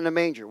cloth in the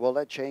manger, well,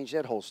 that changed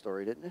that whole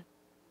story, didn't it?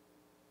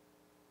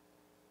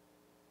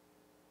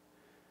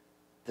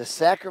 The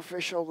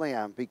sacrificial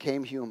lamb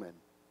became human.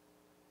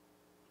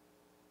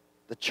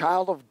 The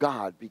child of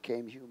God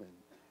became human.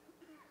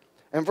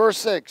 In verse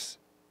 6,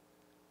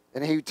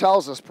 and he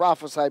tells us,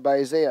 prophesied by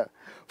Isaiah,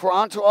 for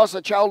unto us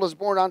a child is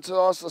born, unto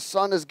us a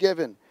son is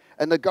given,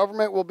 and the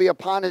government will be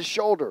upon his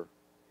shoulder,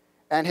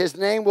 and his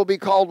name will be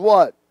called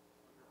what?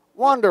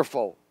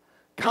 Wonderful,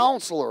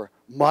 Counselor,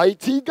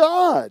 Mighty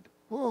God.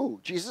 Whoa,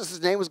 Jesus'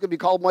 name was going to be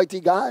called Mighty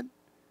God?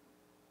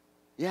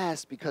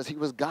 Yes, because He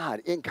was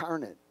God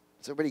incarnate.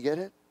 Does everybody get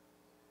it?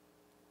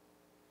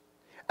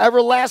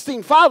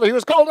 Everlasting Father. He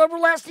was called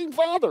Everlasting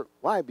Father.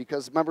 Why?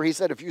 Because remember he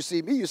said, if you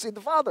see me, you see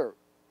the Father.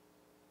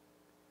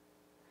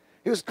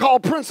 He was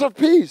called Prince of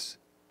Peace.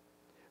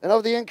 And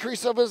of the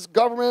increase of his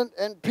government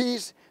and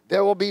peace,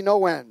 there will be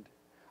no end.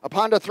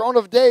 Upon the throne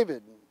of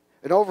David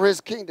and over his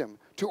kingdom,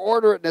 to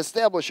order it and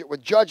establish it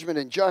with judgment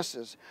and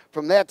justice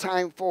from that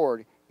time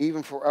forward,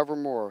 even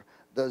forevermore.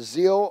 The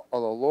zeal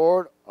of the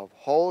Lord of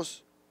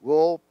hosts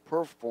will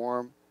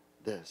perform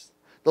this.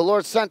 The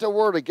Lord sent a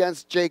word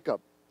against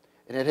Jacob,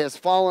 and it has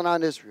fallen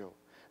on Israel.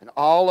 And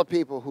all the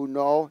people who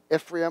know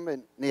Ephraim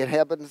and the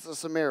inhabitants of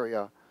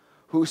Samaria,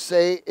 who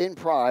say in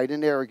pride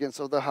and arrogance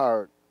of the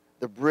heart,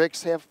 the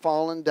bricks have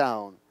fallen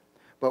down,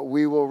 but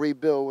we will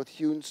rebuild with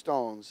hewn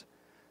stones.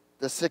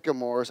 The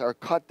sycamores are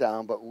cut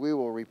down, but we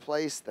will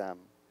replace them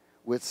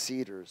with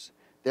cedars.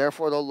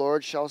 Therefore the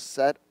Lord shall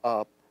set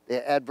up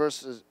the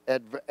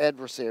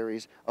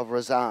adversaries of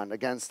Rezan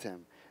against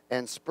him,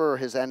 and spur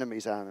his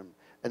enemies on him,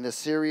 and the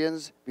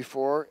Syrians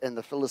before and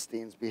the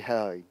Philistines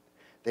behind.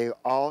 They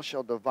all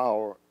shall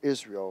devour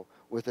Israel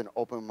with an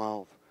open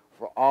mouth.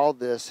 For all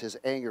this his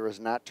anger is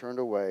not turned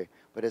away,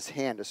 but his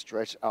hand is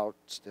stretched out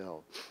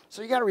still.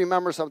 So you got to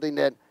remember something,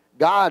 that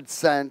God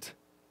sent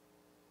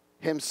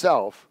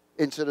himself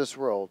into this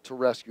world to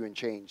rescue and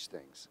change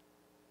things.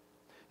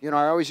 You know,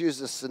 I always use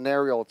this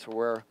scenario to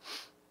where,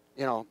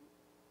 you know,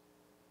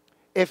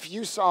 if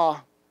you saw,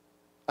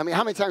 I mean,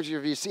 how many times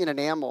have you seen an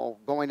animal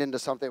going into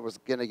something that was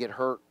going to get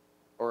hurt,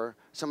 or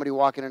somebody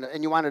walking in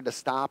and you wanted to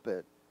stop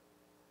it?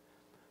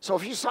 So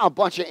if you saw a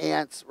bunch of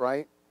ants,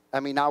 right? I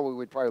mean, now we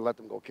would probably let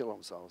them go kill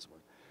themselves.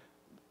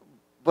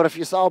 But if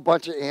you saw a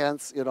bunch of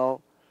ants, you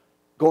know,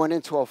 going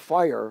into a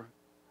fire,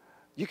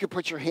 you could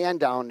put your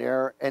hand down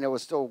there and it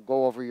would still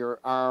go over your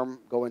arm,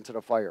 go into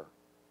the fire.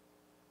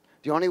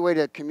 The only way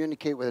to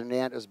communicate with an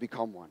ant is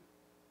become one.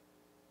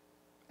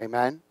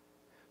 Amen?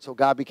 So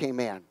God became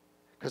man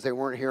because they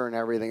weren't hearing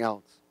everything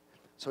else.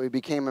 So he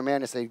became a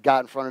man and said, he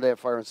got in front of that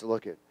fire and said,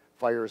 look, it,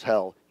 fire is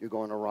hell. You're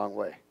going the wrong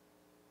way.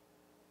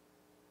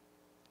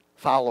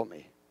 Follow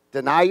me.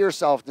 Deny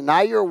yourself.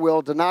 Deny your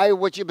will. Deny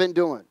what you've been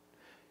doing.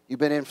 You've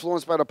been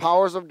influenced by the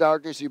powers of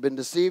darkness. You've been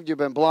deceived. You've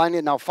been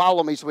blinded. Now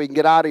follow me so we can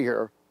get out of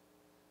here.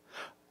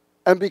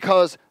 And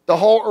because the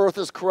whole earth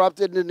is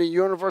corrupted in the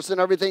universe and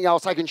everything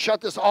else, I can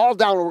shut this all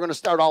down and we're going to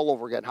start all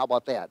over again. How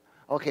about that?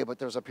 Okay, but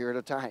there's a period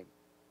of time.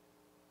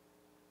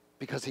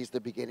 Because he's the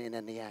beginning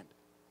and the end.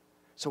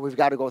 So we've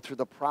got to go through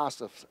the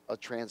process of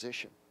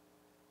transition.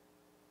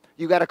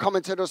 You've got to come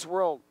into this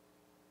world.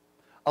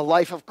 A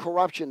life of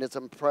corruption that's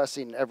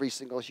impressing every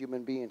single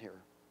human being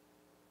here.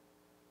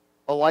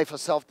 A life of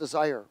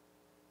self-desire,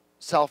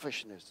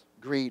 selfishness,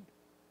 greed,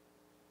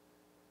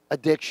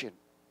 addiction,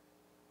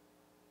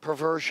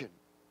 perversion,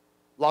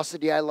 lust of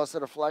the eye, lust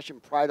of the flesh,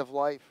 and pride of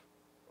life,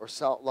 or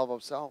love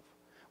of self.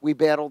 We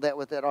battle that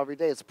with that every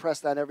day. It's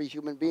pressed on every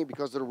human being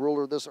because of the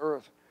ruler of this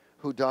earth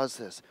who does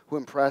this, who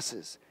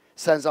impresses,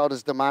 sends out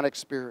his demonic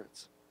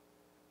spirits.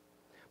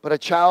 But a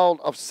child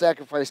of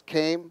sacrifice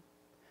came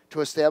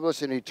to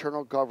establish an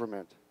eternal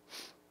government.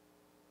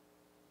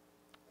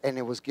 And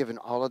it was given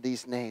all of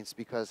these names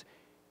because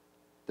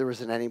there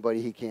isn't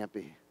anybody he can't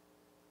be.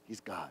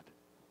 He's God.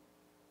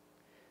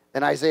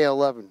 In Isaiah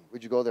 11,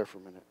 would you go there for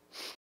a minute?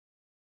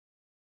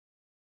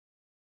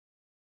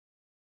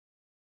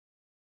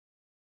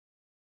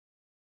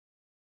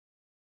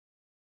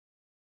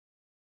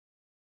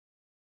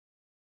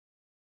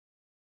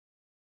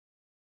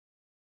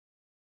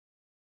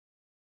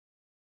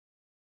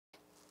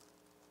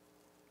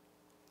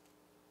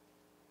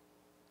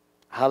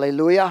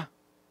 Hallelujah.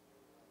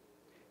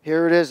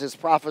 Here it is, it's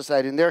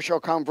prophesied. And there shall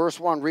come, verse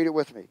 1, read it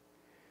with me.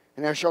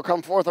 And there shall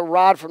come forth a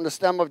rod from the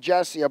stem of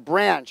Jesse, a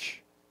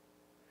branch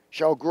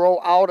shall grow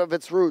out of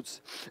its roots.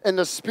 And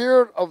the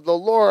Spirit of the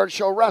Lord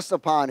shall rest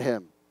upon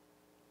him.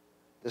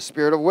 The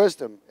Spirit of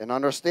wisdom and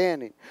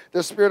understanding.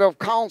 The Spirit of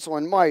counsel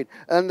and might.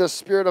 And the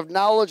Spirit of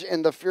knowledge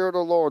and the fear of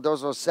the Lord.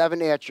 Those are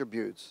 7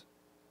 attributes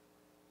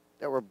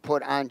that were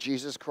put on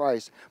Jesus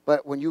Christ.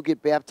 But when you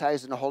get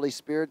baptized in the Holy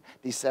Spirit,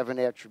 these 7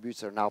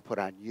 attributes are now put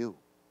on you.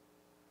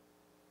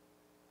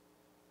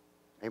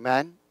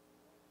 Amen?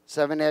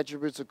 7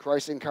 attributes of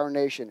Christ's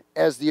incarnation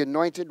as the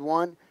anointed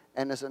one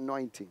and his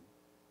anointing.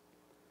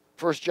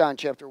 1 John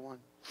chapter 1.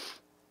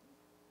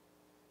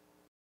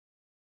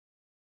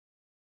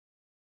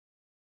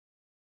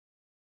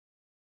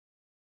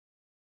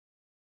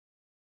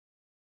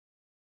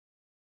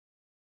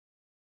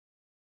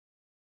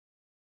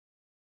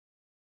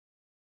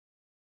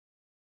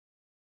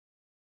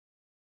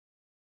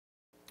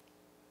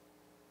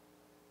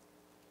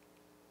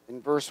 In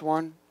verse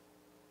 1.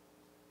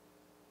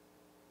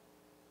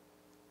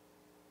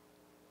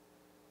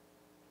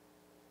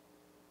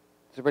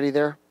 Is everybody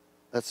there?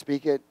 Let's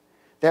speak it.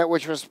 That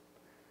which was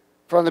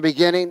from the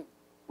beginning,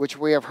 which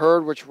we have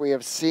heard, which we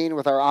have seen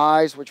with our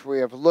eyes, which we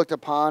have looked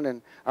upon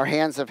and our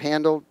hands have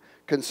handled,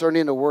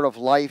 concerning the word of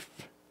life.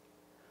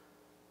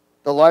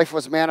 The life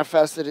was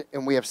manifested,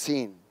 and we have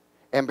seen,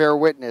 and bear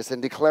witness,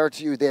 and declare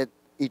to you that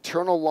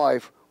eternal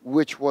life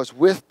which was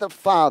with the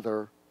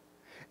Father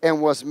and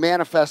was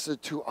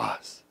manifested to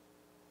us.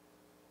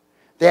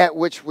 That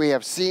which we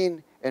have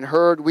seen and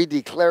heard, we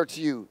declare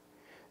to you,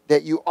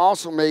 that you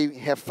also may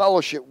have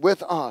fellowship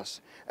with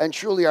us. And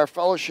truly our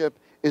fellowship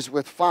is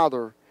with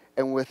Father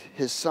and with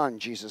his Son,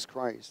 Jesus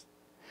Christ.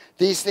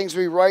 These things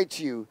we write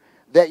to you,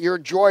 that your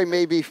joy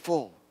may be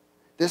full.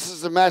 This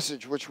is the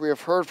message which we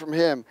have heard from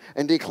him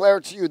and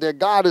declare to you, that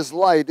God is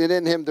light, and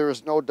in him there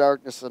is no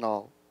darkness at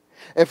all.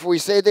 If we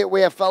say that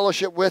we have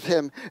fellowship with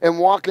him and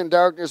walk in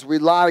darkness, we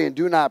lie and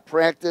do not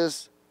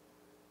practice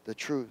the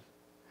truth.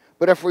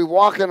 But if we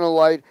walk in the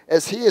light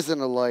as he is in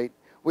the light,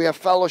 we have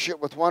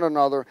fellowship with one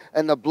another,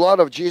 and the blood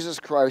of Jesus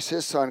Christ,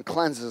 his Son,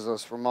 cleanses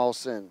us from all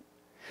sin.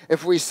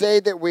 If we say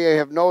that we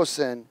have no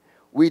sin,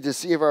 we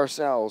deceive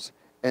ourselves,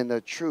 and the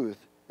truth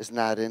is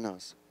not in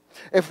us.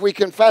 If we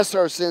confess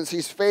our sins,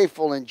 he's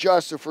faithful and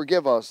just to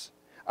forgive us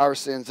our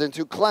sins and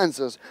to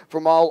cleanse us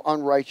from all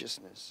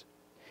unrighteousness.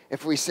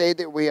 If we say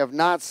that we have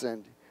not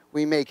sinned,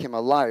 we make him a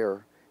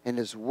liar, and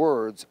his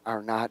words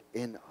are not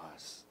in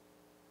us.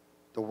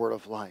 The word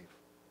of life.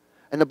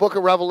 In the book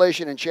of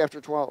Revelation in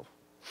chapter 12.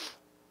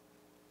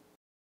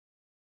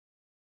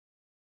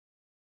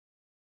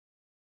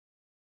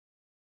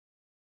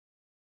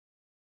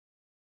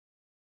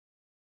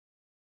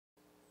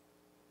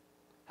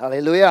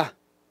 Hallelujah.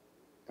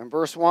 In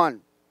verse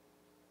 1.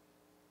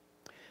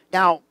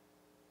 Now,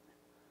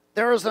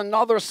 there is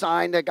another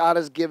sign that God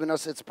has given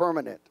us. It's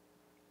permanent.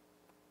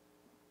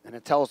 And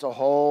it tells the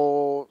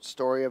whole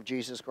story of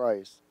Jesus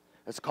Christ.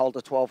 It's called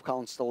the 12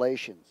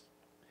 constellations.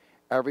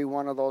 Every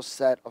one of those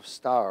set of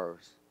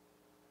stars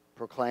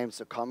proclaims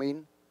the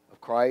coming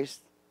of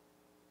Christ,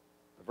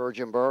 the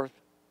virgin birth,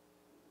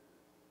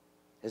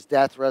 his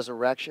death,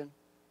 resurrection,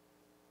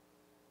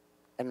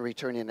 and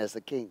returning as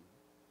the king.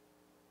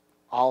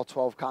 All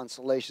 12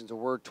 constellations. The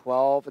word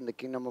 12 in the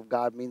kingdom of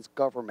God means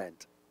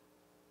government.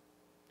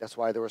 That's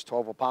why there was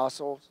 12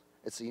 apostles.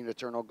 It's the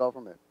eternal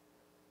government.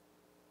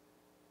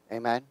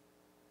 Amen.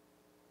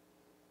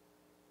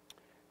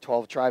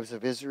 12 tribes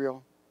of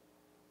Israel.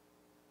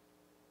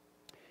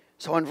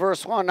 So in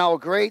verse 1, now a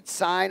great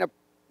sign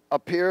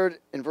appeared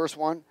in verse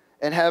 1.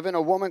 In heaven,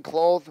 a woman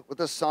clothed with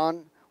the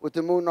sun, with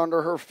the moon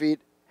under her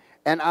feet,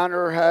 and on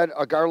her head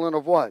a garland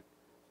of what?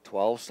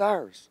 12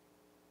 stars.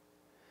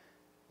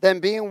 Then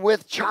being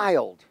with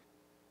child,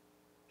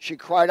 she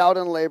cried out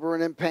in labor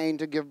and in pain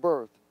to give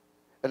birth.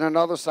 And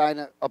another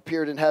sign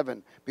appeared in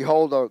heaven.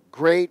 Behold, a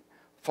great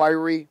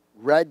fiery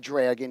red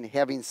dragon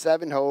having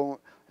 7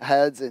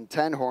 heads and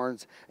 10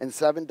 horns and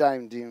 7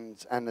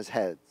 diadems on his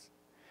heads.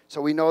 So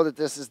we know that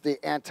this is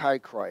the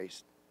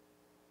Antichrist,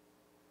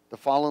 the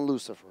fallen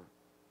Lucifer.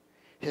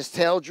 His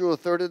tail drew a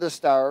third of the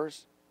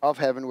stars of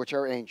heaven, which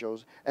are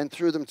angels, and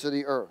threw them to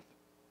the earth.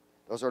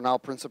 Those are now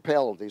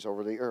principalities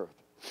over the earth.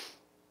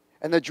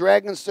 And the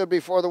dragon stood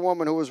before the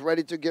woman who was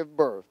ready to give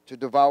birth, to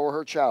devour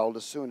her child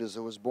as soon as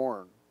it was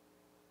born.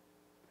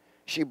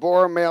 She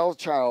bore a male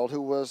child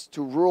who was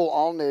to rule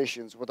all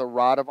nations with a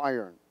rod of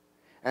iron,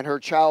 and her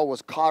child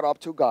was caught up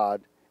to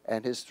God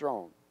and his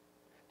throne.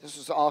 This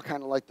was all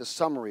kind of like the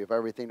summary of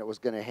everything that was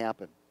going to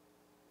happen.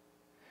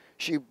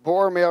 She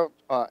bore a male,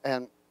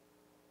 and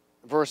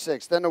verse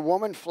 6, then the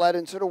woman fled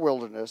into the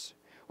wilderness,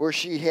 where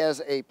she has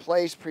a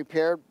place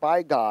prepared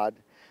by God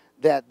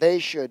that they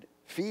should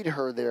feed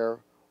her there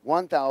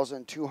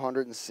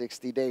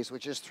 1,260 days,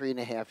 which is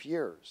 3.5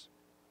 years.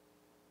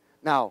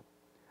 Now,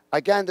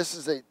 again, this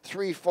is a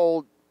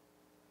threefold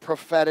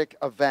prophetic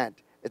event.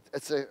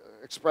 It's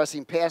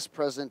expressing past,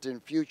 present,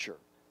 and future.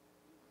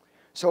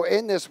 So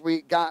in this,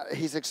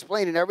 he's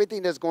explaining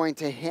everything that's going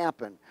to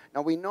happen.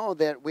 Now, we know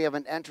that we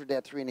haven't entered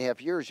that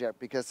 3.5 years yet,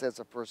 because that's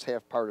the first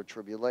half part of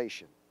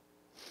tribulation.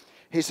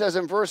 He says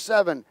in verse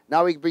 7,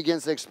 now he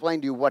begins to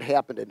explain to you what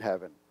happened in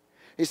heaven.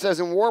 He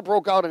says, and war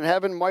broke out in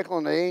heaven. Michael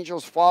and the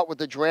angels fought with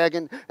the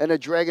dragon, and the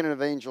dragon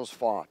and the angels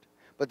fought.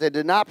 But they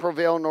did not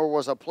prevail, nor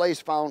was a place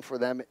found for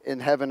them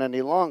in heaven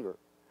any longer.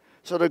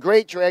 So the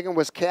great dragon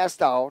was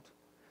cast out,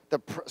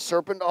 the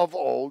serpent of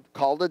old,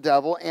 called the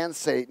devil and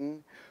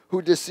Satan,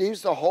 who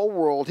deceives the whole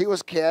world. He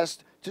was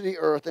cast to the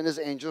earth, and his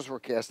angels were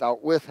cast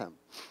out with him.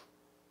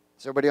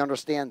 Does everybody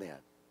understand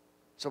that?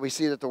 So we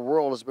see that the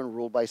world has been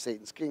ruled by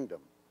Satan's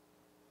kingdom.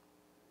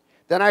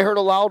 Then I heard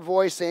a loud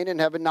voice saying in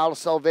heaven, now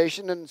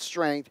salvation and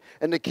strength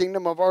and the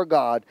kingdom of our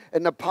God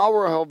and the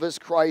power of his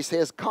Christ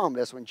has come.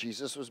 That's when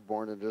Jesus was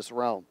born in this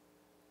realm.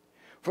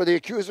 For the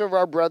accuser of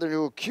our brethren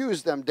who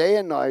accused them day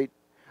and night,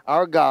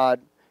 our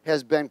God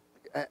has been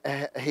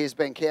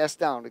cast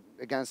down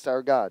against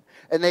our God.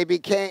 And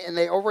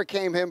they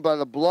overcame him by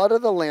the blood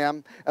of the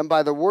Lamb and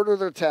by the word of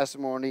their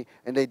testimony,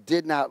 and they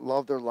did not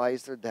love their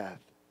lives to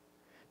death.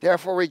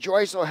 Therefore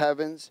rejoice, O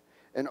heavens,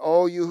 and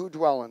O you who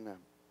dwell in them.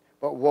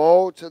 But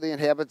woe to the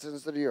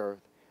inhabitants of the earth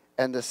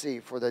and the sea,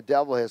 for the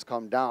devil has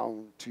come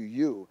down to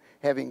you,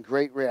 having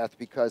great wrath,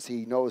 because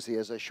he knows he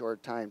has a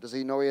short time. Does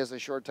he know he has a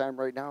short time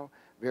right now?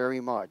 Very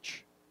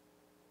much.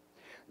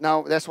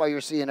 Now, that's why you're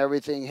seeing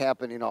everything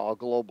happening all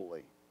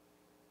globally.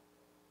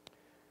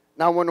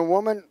 Now, when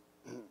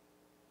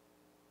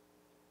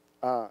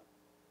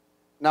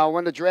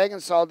the dragon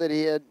saw that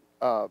he had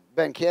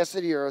been cast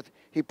to the earth,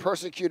 he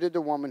persecuted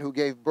the woman who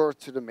gave birth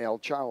to the male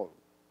child.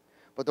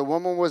 But the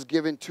woman was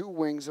given 2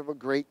 wings of a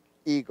great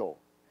eagle,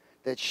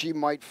 that she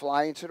might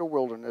fly into the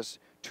wilderness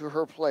to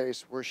her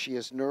place where she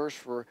is nourished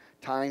for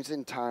times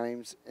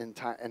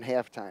and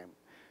half time,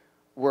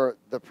 where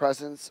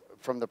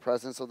from the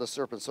presence of the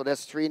serpent. So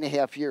that's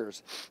 3.5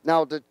 years.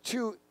 Now the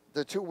two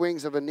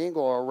wings of an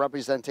eagle are a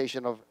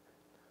representation of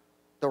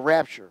the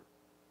rapture.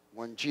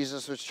 When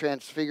Jesus was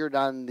transfigured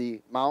on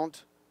the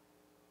mount,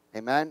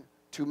 amen,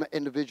 2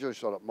 individuals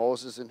showed up,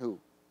 Moses and who?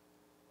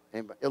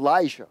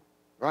 Elijah,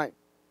 right.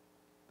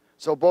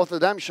 So both of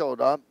them showed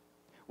up.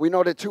 We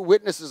know that 2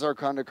 witnesses are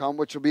going to come,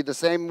 which will be the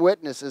same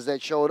witnesses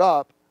that showed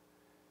up,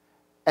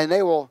 and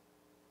they will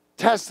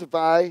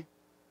testify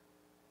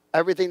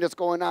everything that's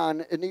going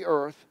on in the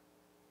earth,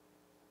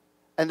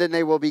 and then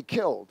they will be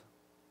killed.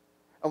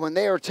 And when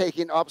they are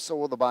taken up, so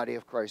will the body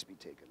of Christ be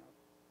taken up.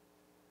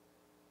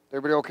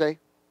 Everybody okay?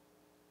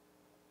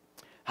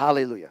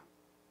 Hallelujah.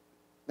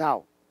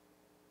 Now,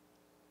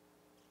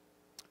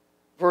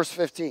 verse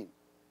 15.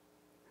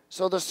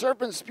 So the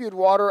serpent spewed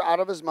water out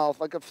of his mouth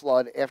like a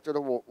flood after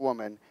the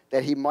woman,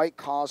 that he might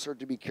cause her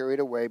to be carried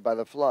away by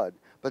the flood.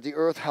 But the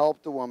earth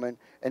helped the woman,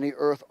 and the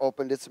earth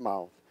opened its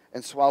mouth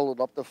and swallowed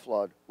up the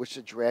flood, which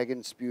the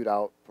dragon spewed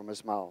out from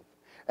his mouth.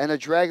 And the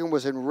dragon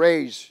was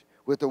enraged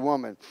with the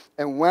woman,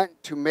 and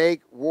went to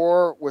make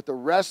war with the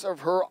rest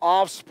of her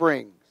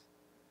offspring,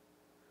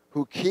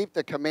 who keep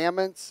the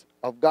commandments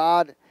of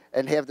God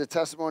and have the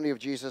testimony of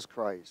Jesus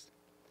Christ.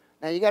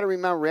 Now you got to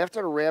remember,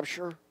 after the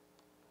rapture,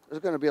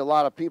 there's going to be a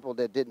lot of people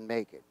that didn't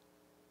make it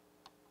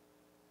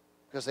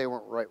because they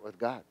weren't right with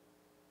God.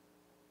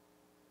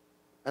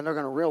 And they're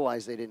going to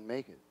realize they didn't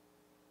make it.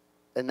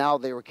 And now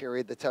they were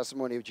carried the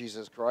testimony of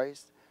Jesus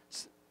Christ.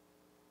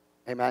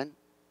 Amen?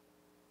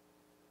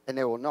 And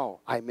they will know,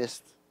 I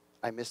missed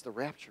the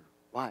rapture.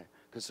 Why?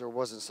 Because there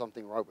wasn't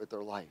something right with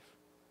their life.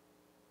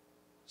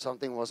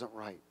 Something wasn't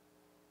right.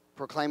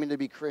 Proclaiming to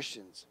be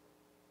Christians,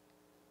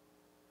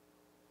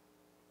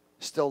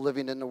 still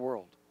living in the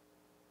world.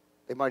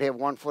 They might have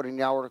 1 foot in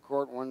the outer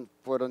court, 1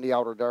 foot in the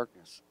outer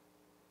darkness.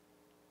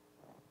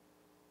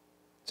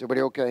 Is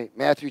everybody okay?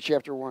 Matthew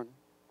chapter 1.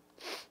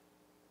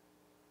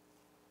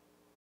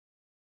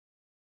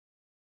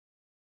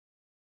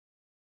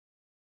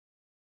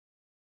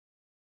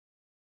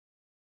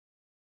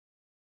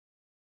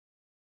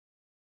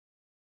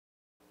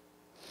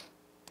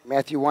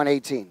 Matthew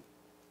 1:18.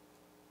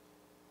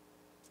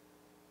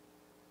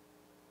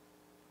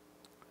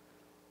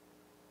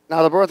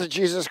 Now the birth of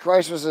Jesus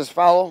Christ was as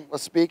follows.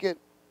 Let's speak it.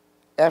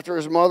 After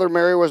his mother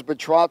Mary was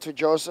betrothed to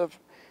Joseph,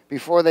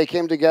 before they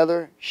came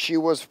together, she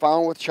was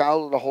found with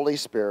child of the Holy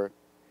Spirit.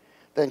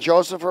 Then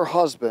Joseph, her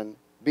husband,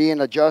 being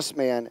a just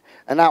man,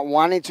 and not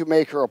wanting to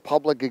make her a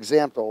public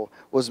example,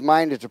 was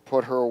minded to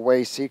put her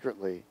away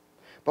secretly.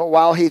 But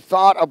while he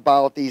thought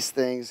about these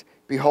things,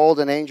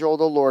 behold, an angel of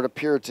the Lord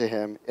appeared to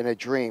him in a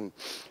dream,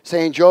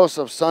 saying,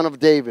 Joseph, son of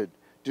David,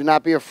 do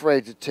not be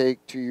afraid to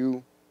take to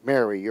you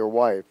Mary, your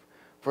wife,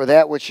 for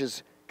that which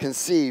is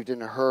conceived in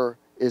her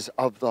is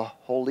of the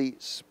Holy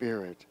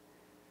Spirit.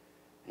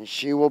 And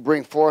she will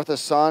bring forth a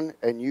son,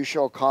 and you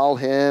shall call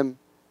him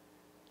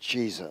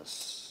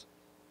Jesus.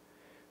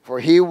 For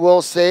he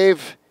will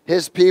save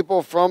his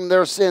people from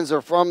their sins,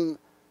 or from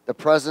the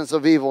presence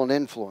of evil and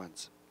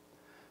influence.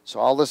 So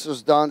all this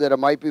was done that it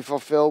might be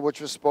fulfilled,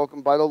 which was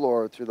spoken by the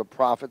Lord through the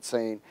prophet,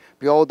 saying,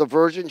 Behold, the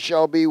virgin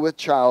shall be with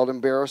child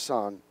and bear a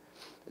son,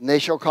 and they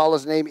shall call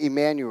his name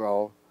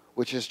Emmanuel,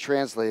 which is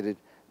translated,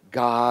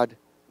 God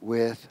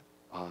with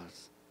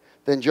us.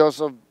 Then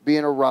Joseph,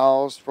 being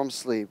aroused from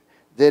sleep,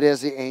 did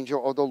as the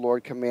angel of the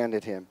Lord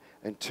commanded him,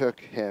 and took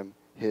him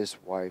his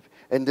wife,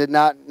 and did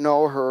not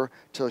know her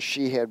till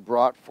she had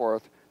brought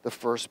forth the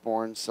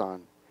firstborn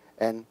son.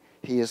 And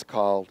he is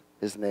called,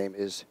 his name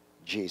is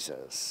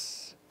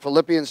Jesus.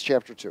 Philippians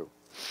chapter 2.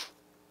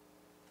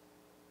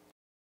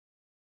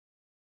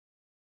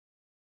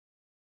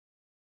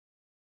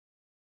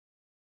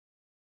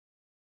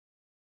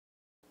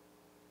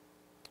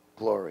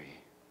 Glory.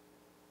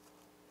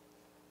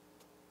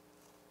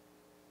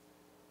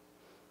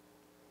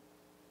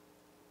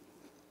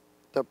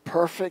 The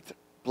perfect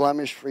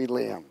blemish-free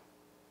lamb.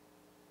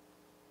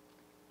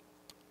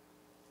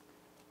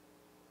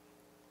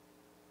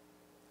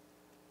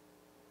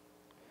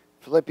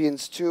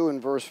 Philippians 2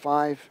 and verse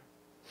 5.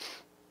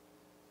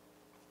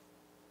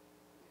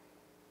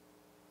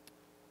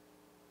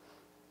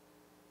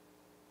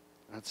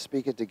 Let's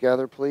speak it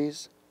together,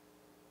 please.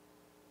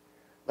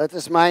 Let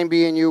this mind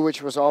be in you,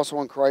 which was also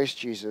in Christ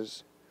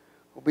Jesus,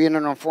 who being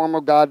in the form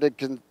of God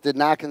did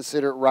not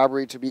consider it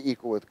robbery to be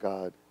equal with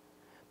God,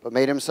 but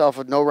made himself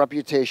of no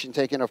reputation,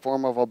 taking the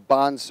form of a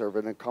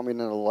bondservant and coming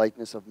in the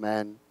likeness of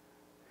men.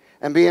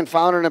 And being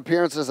found in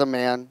appearance as a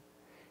man,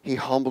 he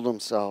humbled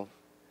himself,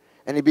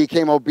 and he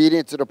became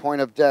obedient to the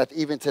point of death,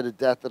 even to the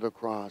death of the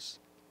cross.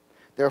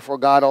 Therefore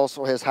God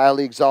also has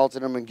highly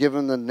exalted him and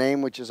given him the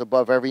name which is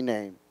above every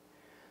name,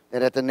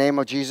 that at the name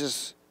of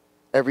Jesus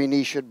every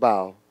knee should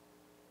bow,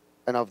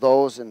 and of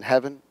those in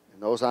heaven,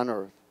 and those on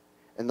earth,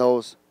 and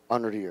those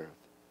under the earth.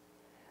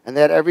 and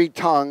that every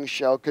tongue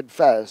shall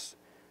confess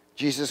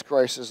Jesus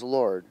Christ is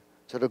Lord,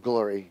 to the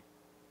glory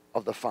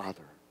of the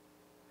Father.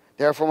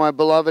 Therefore, my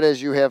beloved,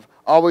 as you have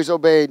always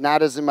obeyed,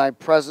 not as in my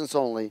presence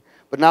only,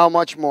 but now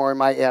much more in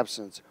my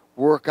absence,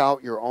 work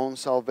out your own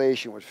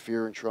salvation with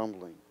fear and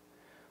trembling.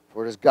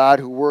 For it is God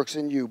who works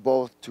in you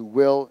both to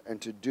will and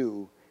to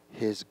do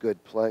his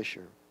good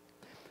pleasure.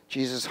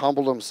 Jesus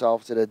humbled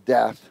himself to the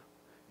death.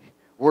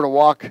 We're to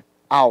walk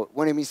out.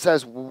 When he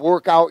says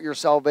work out your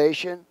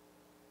salvation,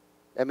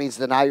 that means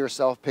deny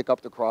yourself, pick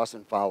up the cross,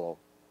 and follow.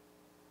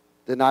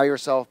 Deny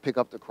yourself, pick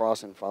up the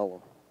cross, and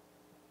follow.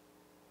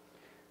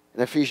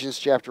 In Ephesians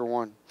chapter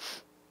 1.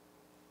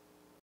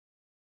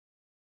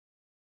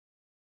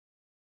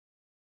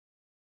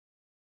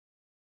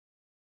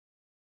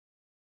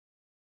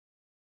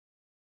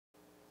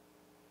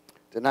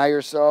 Deny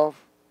yourself,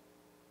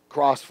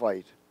 cross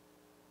fight.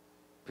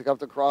 Pick up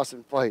the cross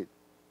and fight.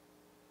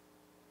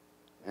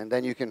 And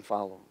then you can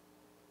follow.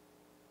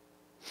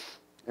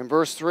 In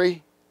verse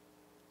 3,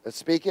 let's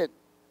speak it.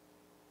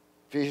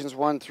 Ephesians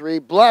 1:3.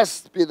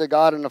 Blessed be the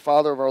God and the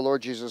Father of our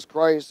Lord Jesus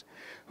Christ,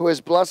 who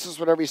has blessed us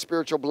with every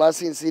spiritual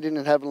blessing seated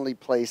in heavenly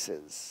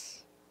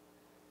places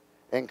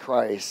in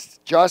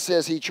Christ, just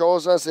as he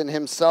chose us in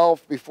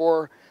himself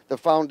before the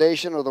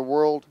foundation of the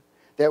world,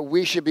 that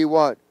we should be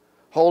what?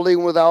 Holy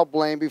and without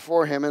blame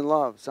before him in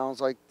love.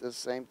 Sounds like the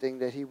same thing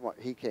that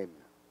he came,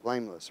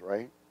 blameless,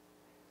 right?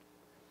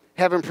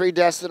 Having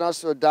predestined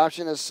us to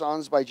adoption as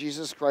sons by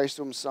Jesus Christ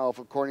to himself,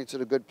 according to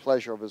the good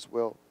pleasure of his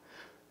will,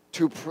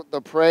 to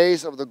the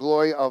praise of the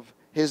glory of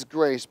his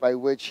grace, by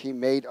which he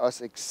made us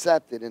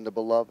accepted in the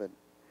beloved.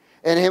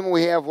 In him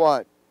we have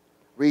what?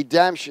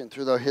 Redemption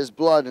through his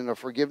blood and the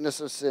forgiveness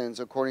of sins,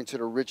 according to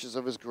the riches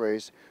of his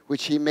grace,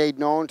 which he made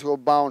known to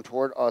abound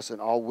toward us in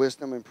all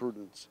wisdom and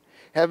prudence,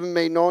 having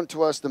made known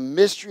to us the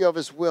mystery of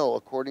his will,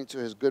 according to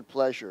his good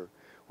pleasure,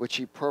 which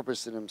he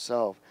purposed in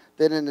himself,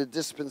 that in the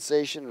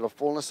dispensation of the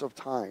fullness of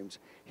times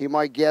he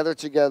might gather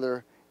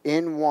together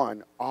in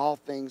one all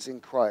things in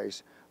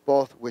Christ,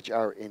 both which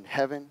are in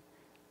heaven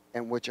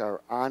and which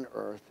are on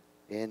earth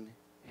in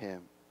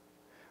him.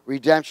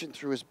 Redemption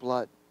through his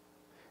blood.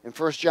 In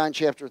 1 John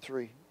chapter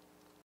 3.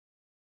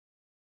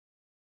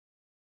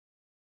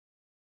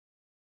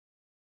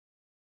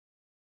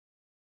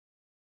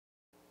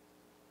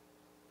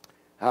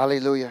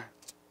 Hallelujah.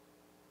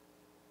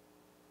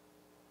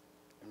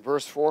 In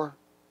verse 4.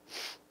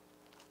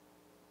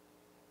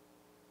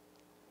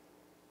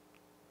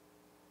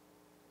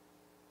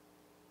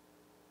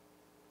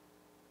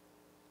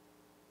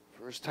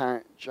 First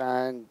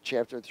John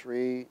chapter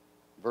 3,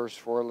 verse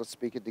 4. Let's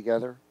speak it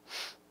together.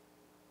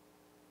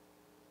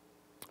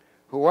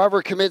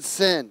 Whoever commits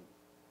sin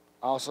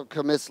also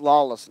commits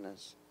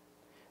lawlessness,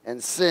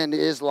 and sin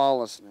is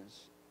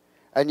lawlessness.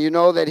 And you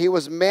know that he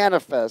was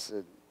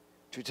manifested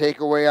to take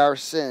away our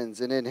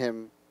sins, and in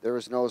him there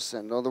is no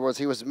sin. In other words,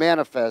 he was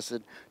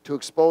manifested to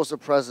expose the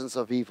presence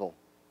of evil.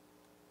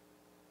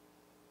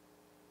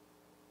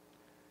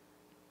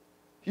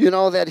 You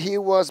know that he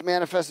was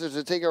manifested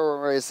to take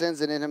away his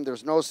sins, and in him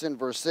there's no sin.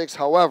 Verse 6,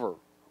 however,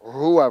 or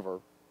whoever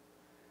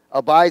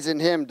abides in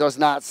him does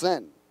not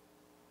sin.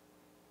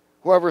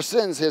 Whoever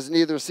sins has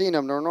neither seen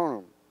him nor known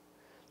him.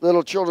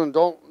 Little children,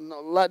 don't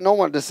let no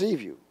one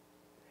deceive you.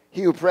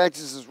 He who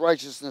practices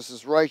righteousness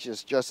is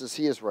righteous, just as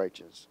he is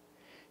righteous.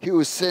 He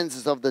who sins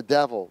is of the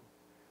devil,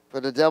 for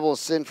the devil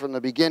sinned from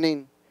the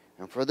beginning,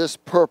 and for this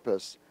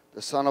purpose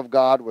the Son of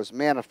God was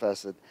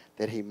manifested,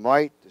 that he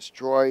might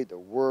destroy the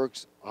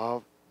works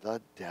of the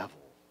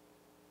devil.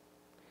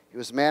 He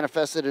was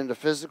manifested in the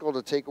physical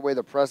to take away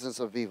the presence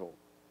of evil.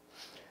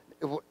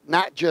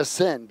 Not just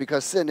sin,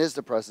 because sin is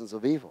the presence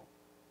of evil.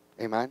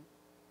 Amen?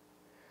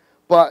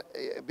 But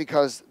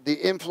because the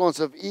influence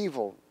of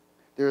evil,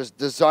 there's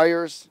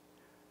desires,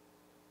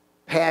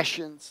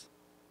 passions,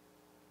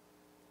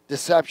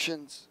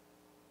 deceptions.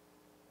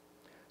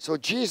 So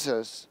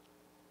Jesus,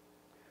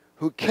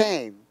 who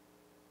came,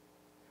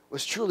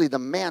 was truly the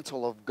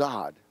mantle of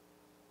God.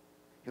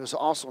 He was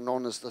also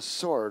known as the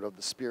sword of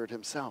the Spirit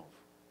himself.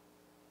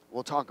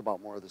 We'll talk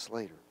about more of this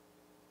later.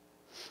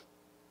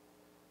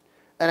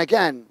 And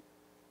again,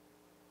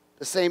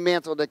 the same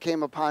mantle that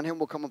came upon him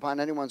will come upon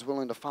anyone who's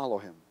willing to follow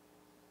him.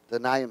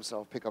 Deny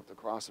himself, pick up the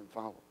cross, and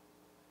follow.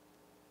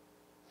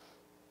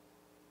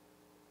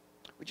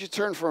 Would you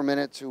turn for a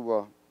minute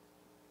to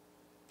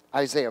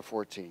Isaiah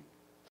 14?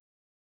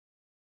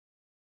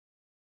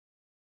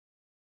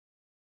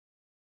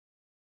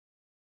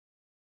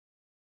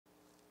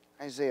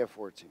 Isaiah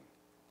 14.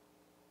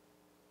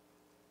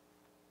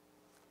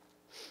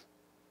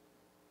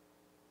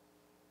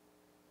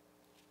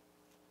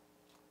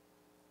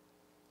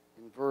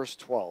 In verse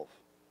 12.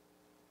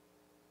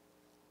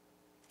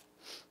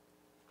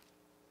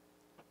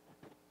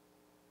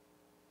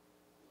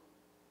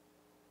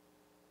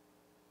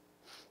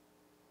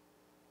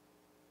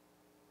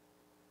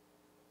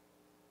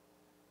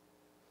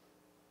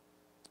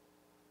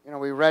 You know,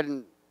 we read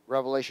in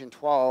Revelation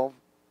 12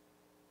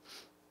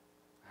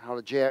 how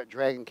the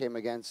dragon came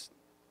against,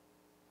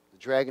 the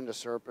dragon, the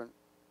serpent,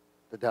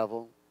 the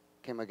devil,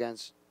 came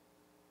against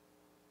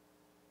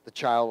the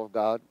child of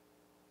God,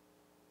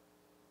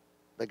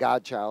 the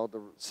God child,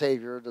 the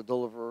Savior, the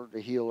deliverer,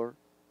 the healer.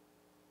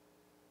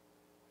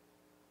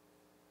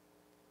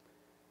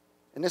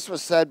 And this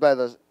was said by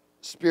the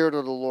Spirit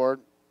of the Lord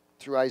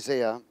through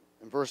Isaiah.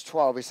 In verse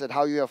 12, he said,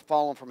 how you have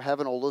fallen from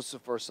heaven, O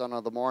Lucifer, son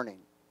of the morning.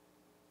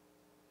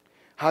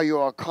 How you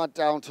are cut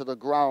down to the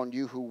ground,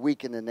 you who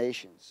weaken the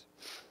nations.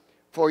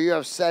 For you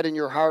have said in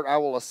your heart, I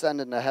will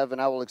ascend into heaven.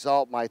 I will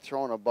exalt my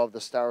throne above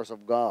the stars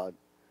of God.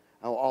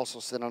 I will also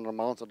sit on the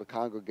mount of the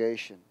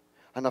congregation.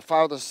 On the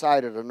farther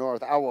side of the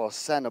north, I will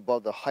ascend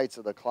above the heights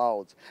of the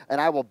clouds. And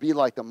I will be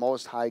like the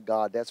Most High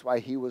God. That's why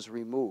he was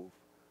removed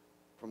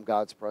from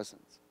God's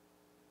presence.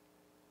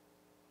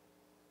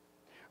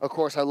 Of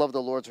course, I love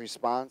the Lord's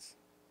response.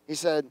 He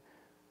said,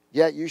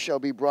 yet you shall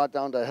be brought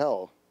down to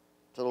hell,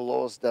 to the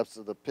lowest depths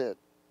of the pit.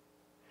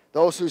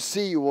 Those who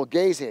see you will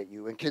gaze at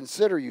you and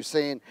consider you,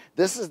 saying,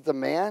 this is the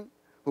man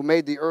who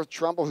made the earth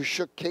tremble, who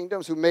shook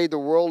kingdoms, who made the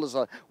world as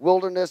a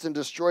wilderness and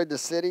destroyed the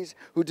cities,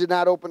 who did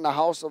not open the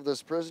house of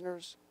his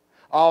prisoners.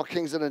 All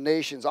kings of the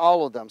nations,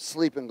 all of them,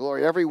 sleep in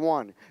glory, every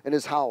one in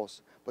his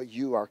house. But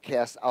you are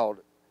cast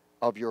out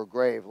of your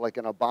grave like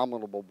an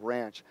abominable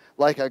branch,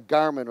 like a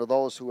garment of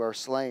those who are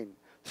slain,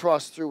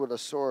 thrust through with a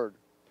sword,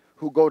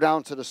 who go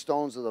down to the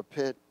stones of the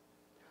pit,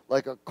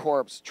 like a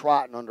corpse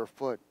trodden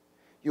underfoot.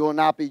 You will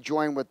not be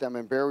joined with them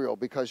in burial,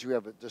 because you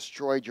have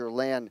destroyed your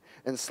land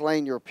and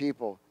slain your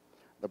people.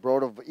 The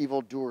brood of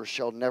evildoers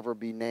shall never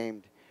be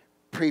named.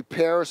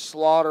 Prepare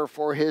slaughter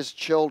for his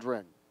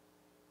children,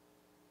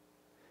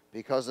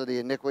 because of the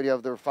iniquity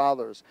of their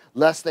fathers,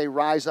 lest they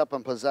rise up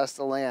and possess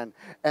the land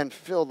and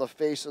fill the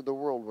face of the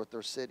world with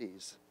their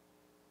cities.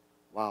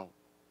 Wow.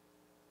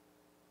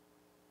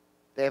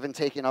 They haven't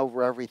taken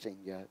over everything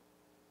yet,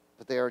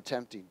 but they are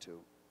attempting to.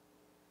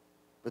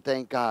 But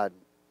thank God,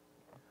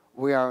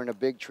 we are in a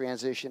big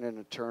transition and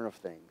a turn of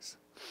things.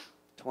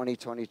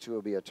 2022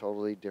 will be a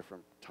totally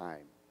different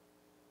time.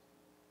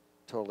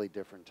 Totally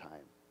different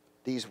time.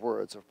 These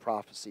words of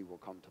prophecy will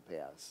come to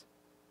pass.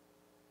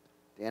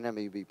 The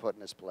enemy will be put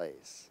in his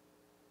place.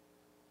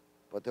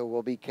 But there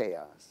will be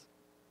chaos.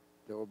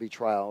 There will be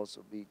trials.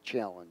 There will be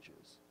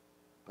challenges.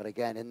 But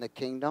again, in the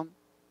kingdom,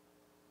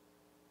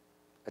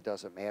 it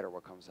doesn't matter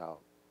what comes out.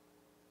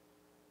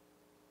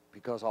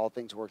 Because all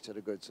things work to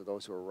the good to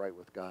those who are right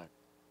with God.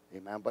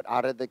 Amen. But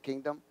out of the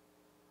kingdom,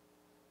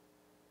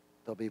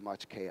 there'll be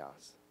much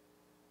chaos.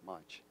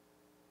 Much.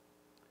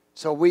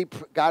 So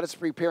God is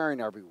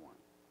preparing everyone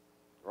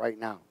right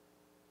now.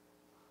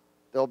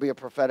 There'll be a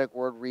prophetic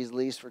word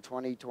released for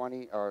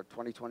 2020 or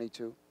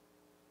 2022.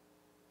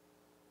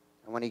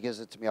 And when he gives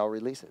it to me, I'll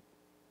release it.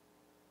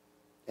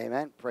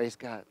 Amen. Praise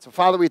God. So,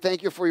 Father, we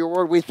thank you for your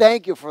word. We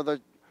thank you for the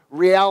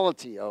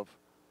reality of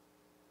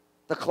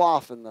the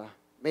cloth and the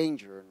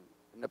manger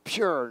and the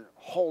pure and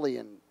holy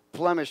and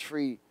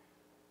blemish-free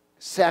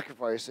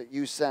sacrifice that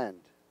you send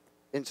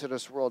into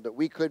this world, that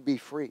we could be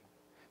free,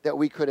 that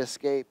we could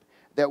escape,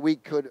 that we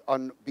could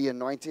be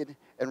anointed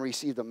and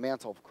receive the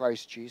mantle of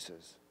Christ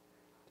Jesus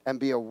and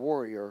be a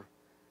warrior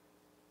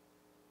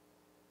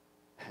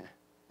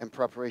in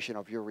preparation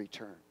of your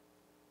return.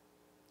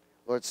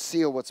 Lord,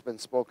 seal what's been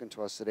spoken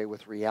to us today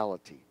with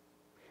reality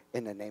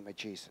in the name of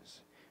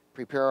Jesus.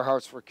 Prepare our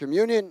hearts for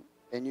communion,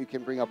 and you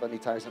can bring up any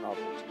tithes and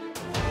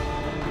offerings.